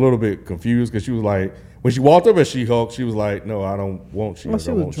 So I was a little bit confused because she was like, when she walked up as She-Hulk, she was like, no, I don't want She-Hulk. Well,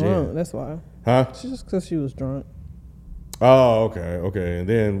 she I was want drunk. Jen. That's why. Huh? She just because she was drunk. Oh, okay. And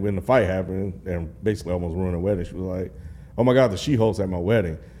then when the fight happened and basically almost ruined her wedding, she was like, oh my God, the She-Hulk's at my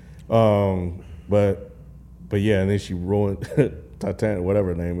wedding. But yeah, and then she ruined Titanic, whatever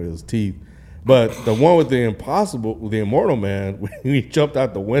her name is, teeth. But the one with the immortal man, when he jumped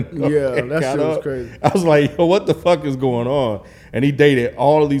out the window. Yeah, and that got shit was up, crazy. I was like, yo, what the fuck is going on? And he dated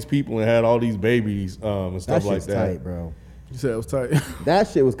all of these people and had all these babies and That stuff like shit's that. tight, bro. You said it was tight. That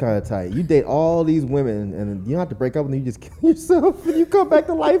shit was kind of tight. You date all these women, and you don't have to break up, and then you just kill yourself, and you come back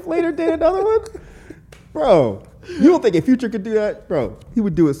to life later, date another one, bro. You don't think if Future could do that, bro? He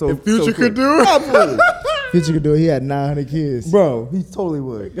would do it so. If Future so could quick. do it? absolutely, Future could do it. He had 900 kids. bro. He totally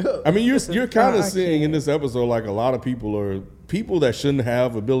would. I mean, you're kind I of seeing in this episode like a lot of people that shouldn't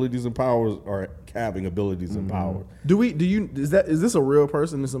have abilities and powers are having abilities and power. Is this a real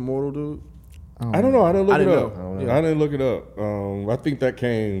person, this immortal dude? I don't know. I didn't look I it didn't up. know. I didn't look it up. I think that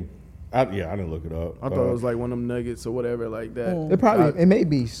came. I didn't look it up. I thought it was like one of them nuggets or whatever like that. It may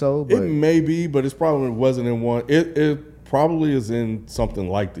be so, but It may be, but it's probably wasn't in one. It probably is in something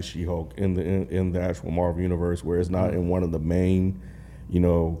like the She-Hulk in the actual Marvel universe, where it's not in one of the main,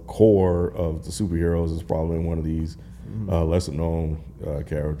 core of the superheroes. It's probably in one of these lesser known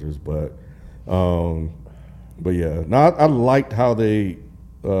characters. But yeah, no, I liked how they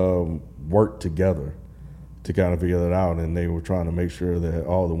worked together to kind of figure that out, and they were trying to make sure that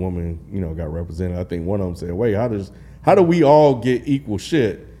all the women, got represented. I think one of them said, "Wait, how do we all get equal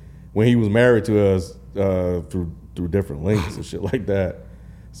shit when he was married to us through different links and shit like that?"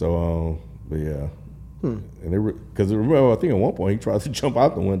 So, but yeah, and they because remember, I think at one point he tried to jump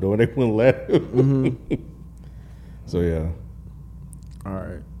out the window and they wouldn't let him. So yeah, All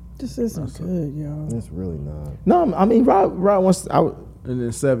right. This isn't good, y'all. It's really not. no, I mean, Rod wants. And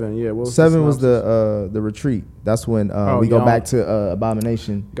then 7, yeah. What was 7 was synopsis? the retreat. That's when Oh, we go y'all- back to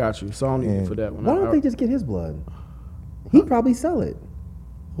Abomination. Got you. So I don't need you And for that one. Why don't they just get his blood? He'd probably sell it.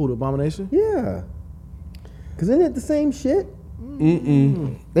 Who, the Abomination? Yeah. Cause isn't it the same shit?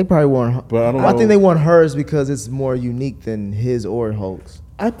 They probably want. But I don't I know. think they want hers because it's more unique than his or Hulk's.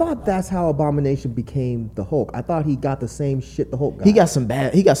 I thought that's how Abomination became the Hulk. I thought he got the same shit the Hulk got. He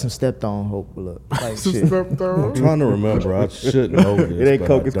got some stepped on Hulk look. Like shit. I'm trying to remember. I shouldn't know this. It ain't but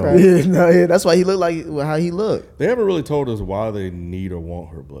Coke, I it's don't. crack. Yeah, that's why he looked like how he looked. They haven't really told us why they need or want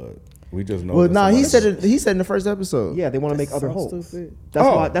her blood. We just know. Well, that nah, he somebody- said it. He said in the first episode. Yeah, they want to make other so Hulks. stupid. That's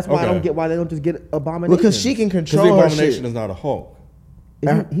Oh, why. That's why I okay. don't get why they don't just get Abomination. Because she can Because the control her Abomination shit. is not a Hulk.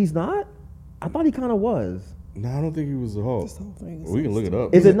 He's not. I thought he kind of was. No, I don't think he was a Hulk. This whole thing is We can look it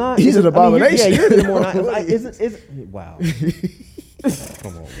up. Is it not? He's is an it- I mean, you're- abomination. Yeah, you're the more. Wow.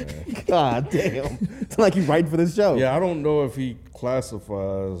 Come on, man. God damn. It's like you writing for this show. Yeah, I don't know if he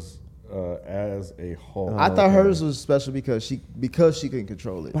classifies as a Hulk. I thought hers was special because she can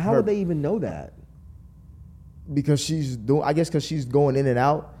control it. But how Her- would they even know that? because she's doing. I guess because she's going in and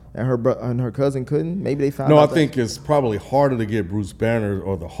out, and her cousin couldn't. Maybe they found. No, I out that- think it's probably harder to get Bruce Banner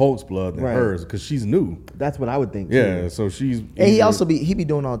or the Hulk's blood than Right. hers because she's new. That's what I would think. Yeah, too. so she's. And he easier- also he be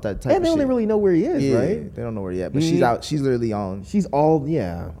doing all that type And of they shit. only really know where he is, yeah, right? They don't know where he at, but she's out. She's literally on. She's all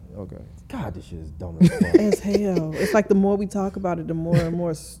yeah. Okay. God, this shit is dumb as fuck. As hell. It's like the more we talk about it, the more and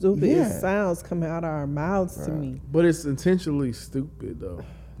more stupid Yeah. it sounds coming out of our mouths to me. But it's intentionally stupid though.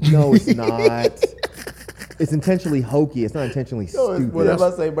 No, it's not. It's intentionally hokey. It's not intentionally stupid. What am I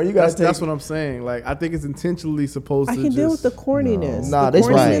saying? But you gotta That's what I'm saying. Like I think it's intentionally supposed I to can just. deal with the corniness. Nah, the that's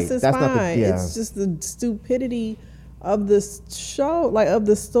corniness right. is That's not the- fine. yeah. It's just the stupidity of the show, like of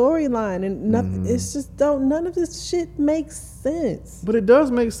the storyline, and nothing. It's just none of this shit makes sense. But it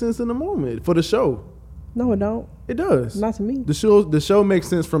does make sense in the moment for the show. No, it don't. It does. Not to me. The show makes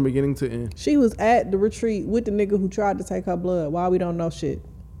sense from beginning to end. She was at the retreat with the nigga who tried to take her blood. Why we don't know shit?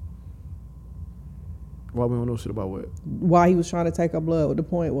 Why we don't know shit about what? Why he was trying to take her blood? What the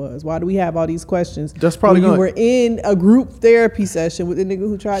point was? Why do we have all these questions? That's probably when you gonna- were in a group therapy session with the nigga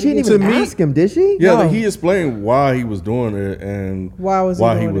who tried She to didn't get even To me- ask him, did she? Yeah, No. he explained why he was doing it and Why was he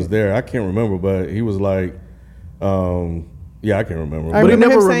why doing was it? there. I can't remember, but he was like, yeah, I can't remember. I But it remember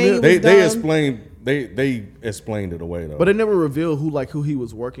never him saying revealed- it was they dumb. explained they explained it away though. But it never revealed who he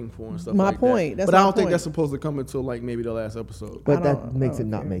was working for and stuff. My like point. That. That's But I my don't think point. that's supposed to come until like maybe the last episode. But I that don't- makes I it don't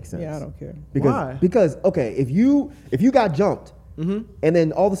not care. make sense. Yeah, I don't care. Because Why? because okay, if you got jumped, and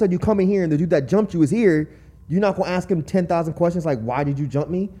then all of a sudden you come in here and the dude that jumped you is here, you're not gonna ask him 10,000 questions like why did you jump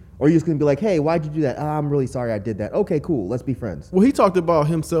me, or you're just gonna be like, hey, why'd you do that? I'm really sorry I did that. Okay, cool, let's be friends. Well, he talked about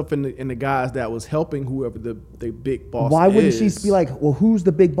himself and the guys that was helping whoever the big boss. Why wouldn't is. she be like, well, who's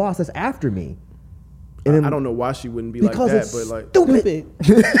the big boss that's after me? And then- I don't know why she wouldn't be because like it's that, but like stupid.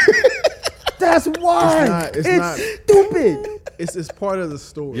 That's why It's it's not- stupid. it's part of the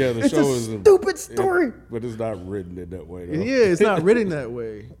story. yeah, the It's show a is stupid story. but it's not written in that way though. Yeah, it's not written that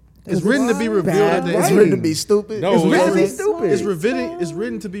way. It's written to be revealed at the Bad It's end. written to be stupid. No, It's it's written to be written- stupid. It's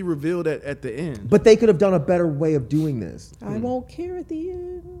written to be revealed at the end. But they could have done a better way of doing this. I won't care at the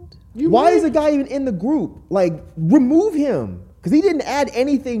end. Why is the guy even in the group? Like, remove him because he didn't add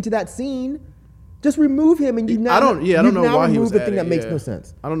anything to that scene. Just remove him, and you now I don't you've know now why he was removed the at thing it, that makes yeah. no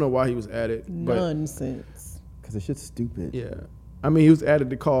sense. I don't know why he was at it, but Nonsense. Because the shit's stupid. yeah, I mean he was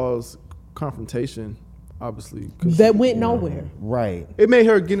added to cause confrontation, obviously. 'Cause That went nowhere. Right. it made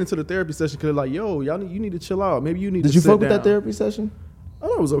her get into the therapy session because like, yo, you need to chill out. Maybe you need. Did to you sit fuck with down. that therapy session? I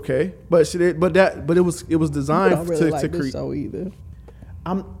thought it was okay, but it was I designed don't really to like this create. show either.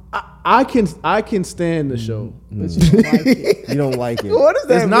 I can stand the show. But you don't like it. You don't like it. What does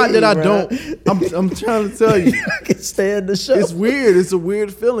that It's not mean, that I bro? don't. I'm trying to tell you, I can stand the show. it's weird. It's a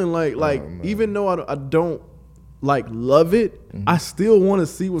weird feeling. Like even though I don't like love it, I still want to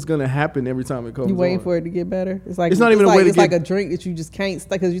see what's gonna happen every time it comes. You waiting on. for it to get better? It's like It's not even a like, way to it's like get- a drink that you just can't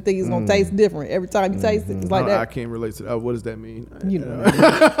because you think it's gonna taste different every time you taste it. It's like I that. can't relate to that. What does that mean? You know.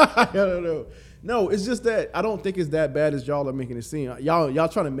 I don't know. No, it's just that I don't think it's that bad as y'all are making it seem. Y'all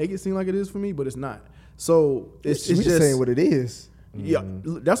trying to make it seem like it is for me, but it's not. So it's we just just saying what it is. yeah,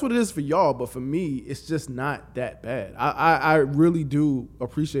 that's what it is for y'all. But for me, it's just not that bad. I really do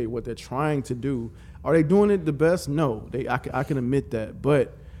appreciate what they're trying to do. Are they doing it the best? No, I can admit that,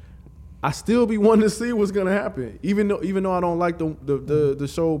 but I still be wanting to see what's gonna happen. Even though I don't like the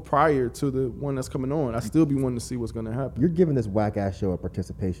show prior to the one that's coming on, I still be wanting to see what's gonna happen. You're giving this whack ass show a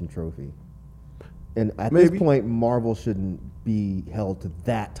participation trophy. And at Maybe. this point, Marvel shouldn't be held to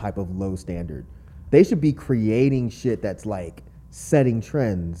that type of low standard. They should be creating shit that's like setting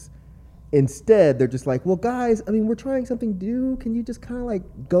trends. Instead, they're just like, well, guys, I mean, we're trying something new. Can you just kind of like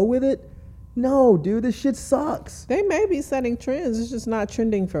go with it? No, dude, this shit sucks. They may be setting trends. It's just not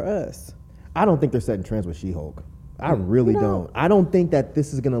trending for us. I don't think they're setting trends with She-Hulk. I really don't. I don't think that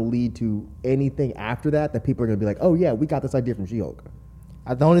this is going to lead to anything after that people are going to be like, oh, yeah, we got this idea from She-Hulk.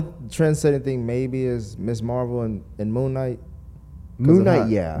 The only trend-setting thing maybe is Miss Marvel and Moon Knight. Moon Knight,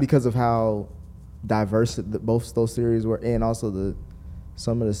 yeah. Because of how diverse both those series were, and also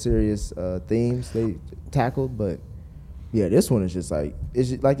some of the serious themes they tackled. But yeah, this one is just like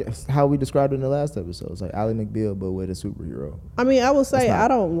how we described it in the last episode. It's like Ally McBeal, but with a superhero. I mean, I will say not- I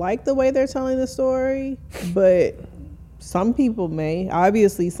don't like the way they're telling the story, but some people may.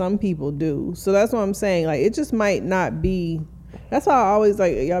 Obviously, some people do. So that's what I'm saying. Like, it just might not be. That's why I always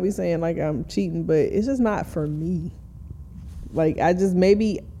like y'all be saying like I'm cheating, but it's just not for me. Like, I just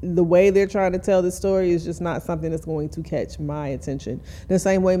maybe the way they're trying to tell the story is just not something that's going to catch my attention. The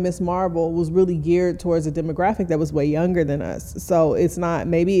same way Miss Marvel was really geared towards a demographic that was way younger than us. So it's not,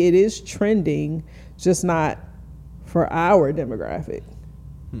 maybe it is trending, just not for our demographic.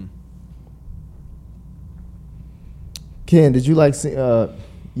 Ken, did you like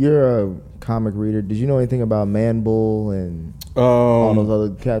you're a comic reader. Did you know anything about Man Bull and all those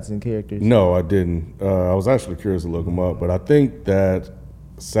other cats and characters? No, I didn't. I was actually curious to look them up, but I think that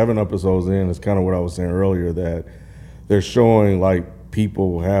 7 episodes in is kind of what I was saying earlier, that they're showing like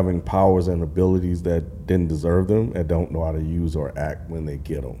people having powers and abilities that didn't deserve them and don't know how to use or act when they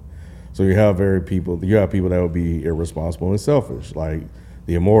get them. So you have people that would be irresponsible and selfish, like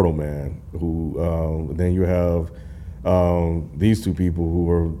the Immortal Man, who then you have these two people who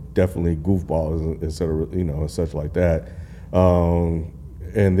are definitely goofballs, et cetera, and such like that.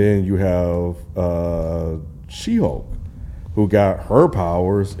 And then you have She-Hulk, who got her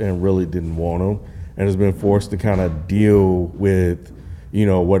powers and really didn't want them, and has been forced to kind of deal with,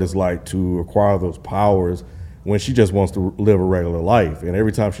 what it's like to acquire those powers when she just wants to live a regular life. And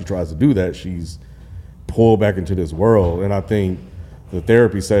every time she tries to do that, she's pulled back into this world. And I think the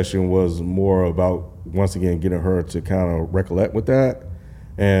therapy session was more about, once again, getting her to kind of recollect with that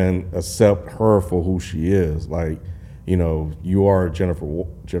and accept her for who she is. Like, you are Jennifer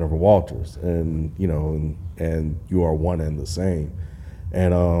Walters, and and you are one and the same.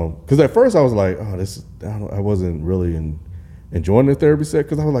 And because at first I was like, I wasn't really enjoying the therapy set,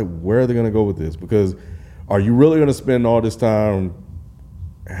 because I was like, where are they going to go with this? Because are you really going to spend all this time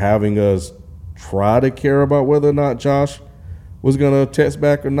having us try to care about whether or not Josh was going to text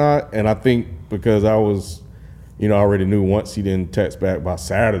back or not? And I think because I was, I already knew once he didn't text back by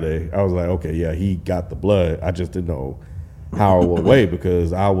Saturday, I was like, okay, yeah, he got the blood. I just didn't know how or what way,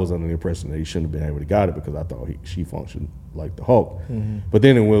 because I was under the impression that he shouldn't have been able to got it, because I thought she functioned like the Hulk. Mm-hmm. But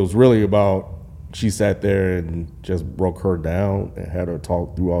then it was really about, she sat there and just broke her down and had her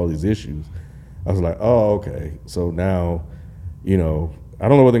talk through all these issues. I was like, oh, okay. So now, I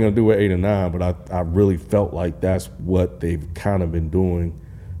don't know what they're going to do with 8 and 9, but I really felt like that's what they've kind of been doing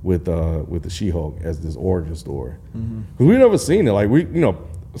with the She-Hulk as this origin story. Because we've never seen it. Like,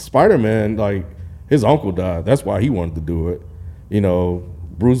 Spider-Man, like, his uncle died. That's why he wanted to do it.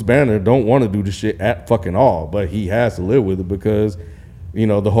 Bruce Banner don't want to do the shit at fucking all, but he has to live with it because,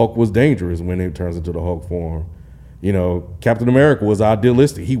 the Hulk was dangerous when it turns into the Hulk form. Captain America was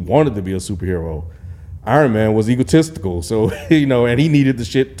idealistic. He wanted to be a superhero. Iron Man was egotistical, so, and he needed the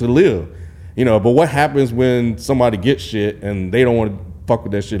shit to live. But what happens when somebody gets shit and they don't want to fuck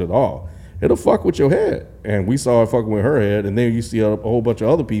with that shit at all? It'll fuck with your head. And we saw it fucking with her head, and then you see a whole bunch of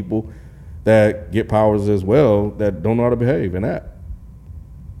other people that get powers as well that don't know how to behave and act.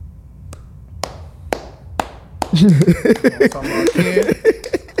 I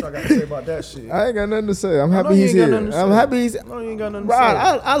got to say about that shit. I ain't got nothing to say. I'm happy he's here. I'm happy he's. No, you ain't got nothing to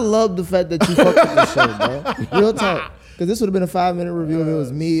Rod, say. I love the fact that you fucked with this show, bro. Real talk. Because this would have been a 5-minute review if it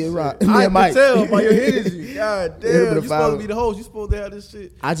was me and Rod. I and Mike. can tell by your energy. God damn, you supposed to be be the host. You supposed to have this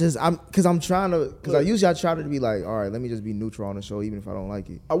shit. I'm trying to, because I usually try to be like, all right, let me just be neutral on the show, even if I don't like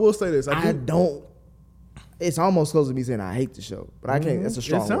it. I will say this. I don't. It's almost close to me saying I hate the show, but I can't. That's a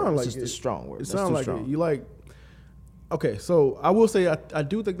strong word. Like it's just a strong word. It sounds like it. You like. Okay, so I will say I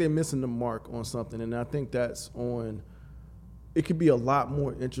do think they're missing the mark on something, and I think that's on. It could be a lot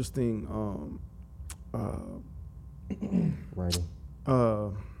more interesting. Writing.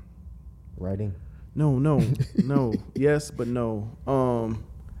 Writing. No. Yes, but no.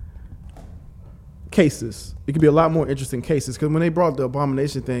 Cases. It could be a lot more interesting cases, because when they brought the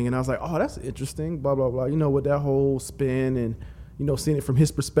Abomination thing, and I was like, oh, that's interesting. Blah blah blah. With that whole spin and seeing it from his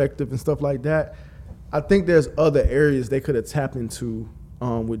perspective and stuff like that. I think there's other areas they could have tapped into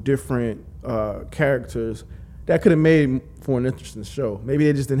with different characters that could have made for an interesting show. Maybe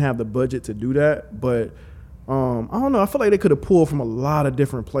they just didn't have the budget to do that, but I don't know. I feel like they could have pulled from a lot of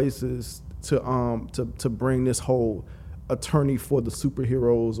different places to bring this whole attorney for the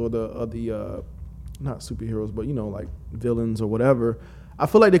superheroes or the not superheroes, but like villains or whatever. I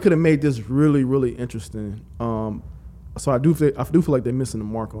feel like they could have made this really, really interesting. So I do feel like they're missing the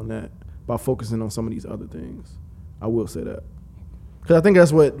mark on that by focusing on some of these other things. I will say that, because I think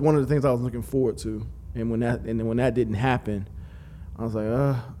that's one of the things I was looking forward to. And when that didn't happen, I was like,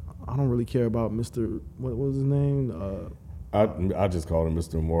 I don't really care about Mr. What was his name? I just called him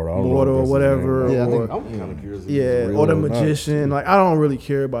Mr. Immortal. Immortal or whatever. Yeah, I'm kind of curious. Or the magician. Like, I don't really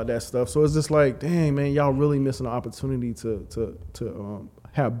care about that stuff. So it's just like, dang, man, y'all really missing an opportunity to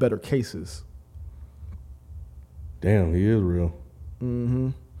have better cases. Damn, he is real.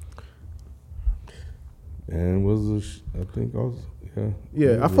 Mm-hmm. And I think also, yeah.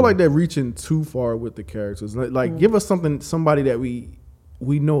 Yeah, I feel like they're reaching too far with the characters. Like, give us somebody that we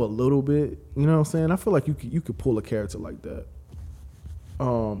know a little bit. You know what I'm saying? I feel like you could pull a character like that.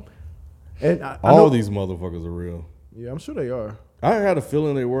 And I all know, these motherfuckers are real. Yeah, I'm sure they are. I had a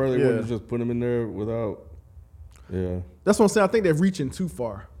feeling they were. They wouldn't just put them in there without. Yeah. That's what I'm saying. I think they're reaching too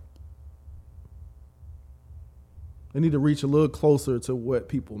far. They need to reach a little closer to what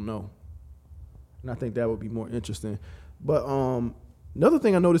people know. And I think that would be more interesting. But another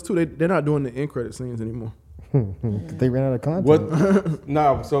thing I noticed too, they're not doing the end credit scenes anymore. They ran out of content. What?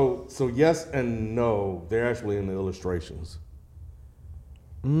 No. So yes and no. They're actually in the illustrations.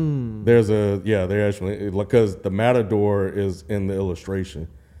 They're actually, because the Matador is in the illustration,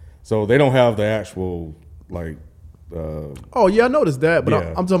 so they don't have the actual like. Oh yeah, I noticed that, but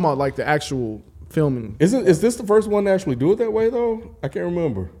Yeah. I'm talking about like the actual filming. Is this the first one to actually do it that way though? I can't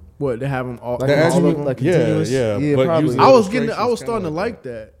remember. What they have them all. Like The all actual- of them, like yeah, continuous? yeah. Yeah, but probably. using I was illustrations starting to kinda like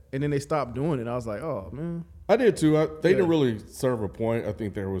that, and then they stopped doing it. I was like, oh man. I did too. They Yeah. didn't really serve a point. I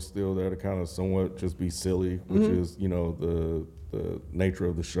think they were still there to kind of somewhat just be silly, which is the nature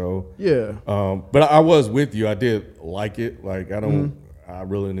of the show. Yeah. But I was with you. I did like it. Like I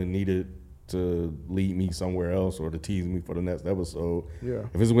really didn't need it to lead me somewhere else or to tease me for the next episode. Yeah.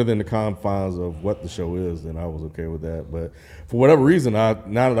 If it's within the confines of what the show is, then I was okay with that. But for whatever reason, now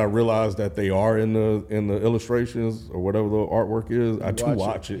that I realize that they are in the illustrations or whatever the artwork is, I do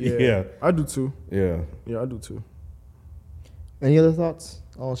watch it. Yeah. I do too. Yeah. Yeah, I do too. Any other thoughts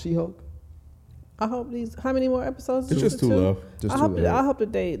on She-Hulk? I hope how many more episodes? It's is just it? two left. Just I two hope left. I hope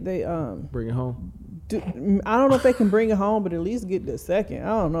that they Bring it home. I don't know if they can bring it home, but at least get the second. I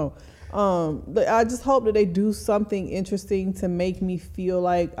don't know. But I just hope that they do something interesting to make me feel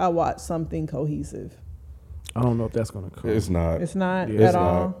like I watched something cohesive. I don't know if that's gonna come. It's not. It's not Yeah, at It's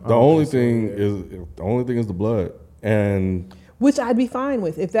all. not. The only thing is the blood. And Which I'd be fine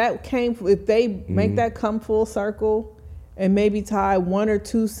with if they make that come full circle and maybe tie one or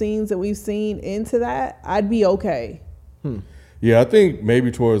two scenes that we've seen into that, I'd be okay. yeah, I think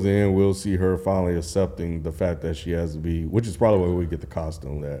maybe towards the end we'll see her finally accepting the fact that she has to be, which is probably where we get the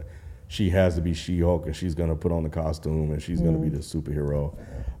costume, that she has to be She-Hulk and she's gonna put on the costume and she's gonna be the superhero.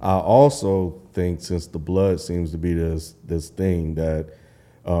 I also think, since the blood seems to be this thing, that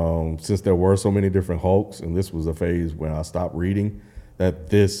since there were so many different Hulks, and this was a phase when I stopped reading, that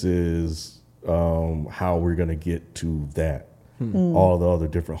this is how we're gonna get to that. All the other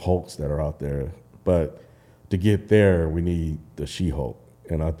different Hulks that are out there, but to get there, we need the She-Hulk,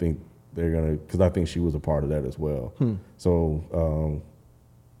 and I think they're gonna, because I think she was a part of that as well. So,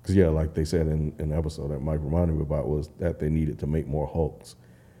 because like they said in the episode that Mike reminded me about, was that they needed to make more Hulks,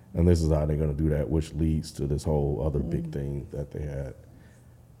 and this is how they're gonna do that, which leads to this whole other big thing that they had.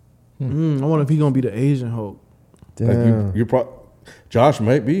 I wonder if he's gonna be the Asian Hulk. Like Josh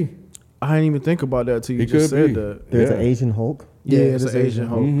might be. I didn't even think about that till you He just could said be. that. There's Yeah. an Asian Hulk. Yeah, it's there's an Asian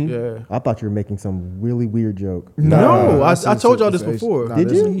Hulk. Yeah. I thought you were making some really weird joke. No, I Nah, told y'all this it's Asian. before. Nah, Did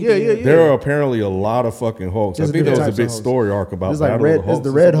there's you? a- Yeah. There are apparently a lot of fucking Hulks. Just I think there was different a types big of Hulks. story arc about There's like Battle red. of the There's Hulks the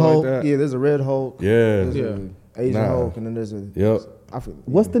or Red something Hulk. like that. Yeah, there's a Red Hulk. Yeah. There's Yeah. an Asian Nah. Hulk, and then there's a. Yep.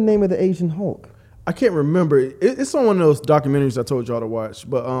 What's the name of the Asian Hulk? I can't remember. It's on one of those documentaries I told y'all to watch,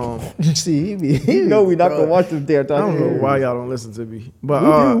 but See, You know we're not gonna watch this damn I don't know time. why y'all don't listen to me. But We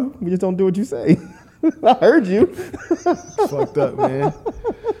do. We just don't do what you say. I heard you. fucked up, man.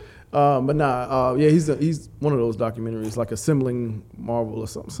 But nah, yeah, he's one of those documentaries, like assembling Marvel or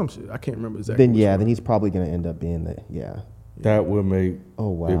some shit. I can't remember exactly. Then which yeah, one. then he's probably gonna end up being the That would make Oh,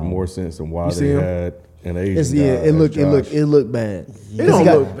 wow. it more sense than why You see they him? had an Asian It's, guy yeah, as Josh. it looked bad. It don't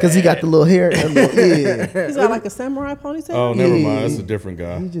look Because he got the little hair. And yeah. He's got like a samurai ponytail. Oh, never Yeah. mind. That's a different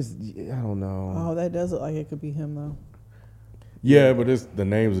guy. he just I don't know. Oh, that does look like it could be him though. Yeah, but the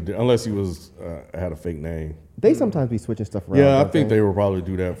names are unless he was had a fake name. They sometimes be switching stuff around. Yeah, I don't think they would probably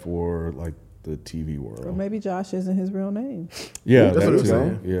do that for like the TV Or world. maybe Josh isn't his real name. Yeah, That's that what I'm too.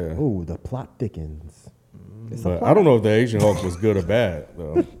 saying. Yeah, Oh, the plot thickens. It's a but plot. I don't know if the Asian Hulk was good or bad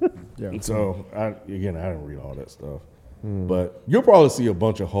though. Yeah. So I didn't read all that stuff. But you'll probably see a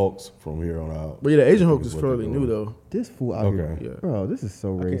bunch of Hulks from here on out. But yeah, the Asian Hulk Is is what they're fairly new doing. though. This fool out Okay. here, Yeah. bro. This is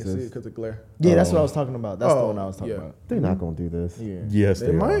so I can't see it racist. because of glare. Yeah, that's what I was talking about. That's the Oh, one I was talking yeah. about. They're not gonna do this. Yeah. Yes, They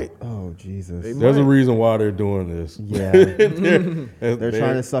they, might. Oh Jesus. They There's a might. reason why they're doing this. Yeah. they're They're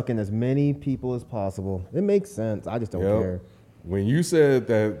trying to suck in as many people as possible. It makes sense. I just don't Yep. care. When you said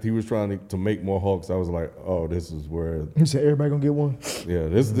that he was trying to make more Hulks, I was like, oh, this is where, You said everybody gonna get one. yeah,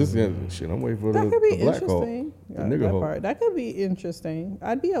 this shit. I'm waiting for That could be the Black Hulk, interesting. the nigga Hulk. That could be interesting.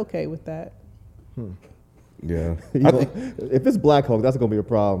 I'd be okay with that. Yeah, He I gonna- think, if it's Black Hulk, that's gonna be a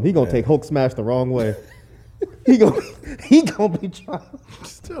problem. He gonna take Hulk smash the wrong way. he gonna be trying.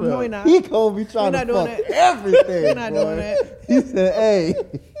 Still No, up. we're not. He gonna be trying We're to not fuck doing it. everything. We're not boy. doing it. He said, "Hey,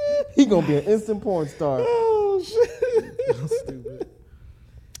 he gonna be an instant porn star." oh shit.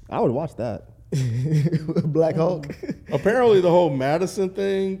 I would watch that. Black Hulk. Apparently, the whole Madison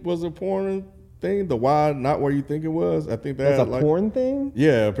thing was a porn thing, the why not where you think it was. I think that That's a had, like, porn thing.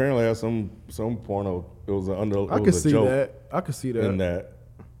 Yeah, apparently it had some porno. It was I it could was a see joke that. I could see in that. that,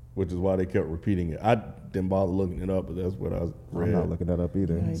 which is why they kept repeating it. I didn't bother looking it up, but that's what I read. I'm not looking that up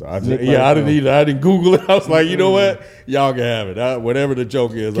either. Right. So I Nick just, I didn't Lasso. either. I didn't Google it. I was like, you know what? Y'all can have it. Whatever the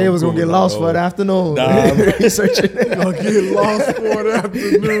joke is. Kay I'm was gonna cool get with lost it. for the afternoon. Nah. Researching. Gonna get lost for the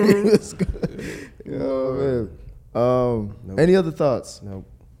afternoon. Oh, man. Any other thoughts? Nope.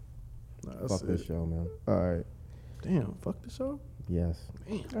 That's Fuck this it. show, man. All right. Damn, fuck the show. Yes.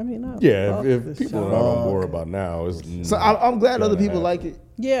 I mean, I Yeah, love if this people show. are not on board about now, it's So I'm glad other gotta people happen. like it.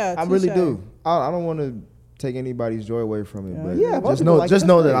 Yeah, I really touche. do. I don't want to take anybody's joy away from it, but Yeah, if other just people know like it, just that's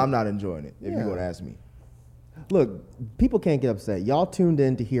know that great. I'm not enjoying it. If Yeah. you're gonna ask me. Look, people can't get upset. Y'all tuned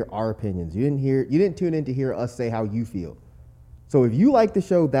in to hear our opinions. You didn't tune in to hear us say how you feel. So if you like the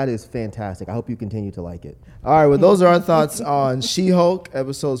show, that is fantastic. I hope you continue to like it. All right, well, those are our thoughts on She-Hulk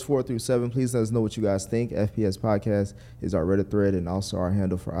episodes 4 through 7. Please let us know what you guys think. FPS Podcast is our Reddit thread and also our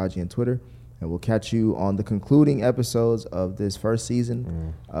handle for IG and Twitter. And we'll catch you on the concluding episodes of this first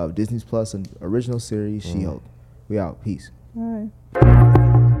season of Disney Plus and original series She-Hulk. We out. Peace. All right.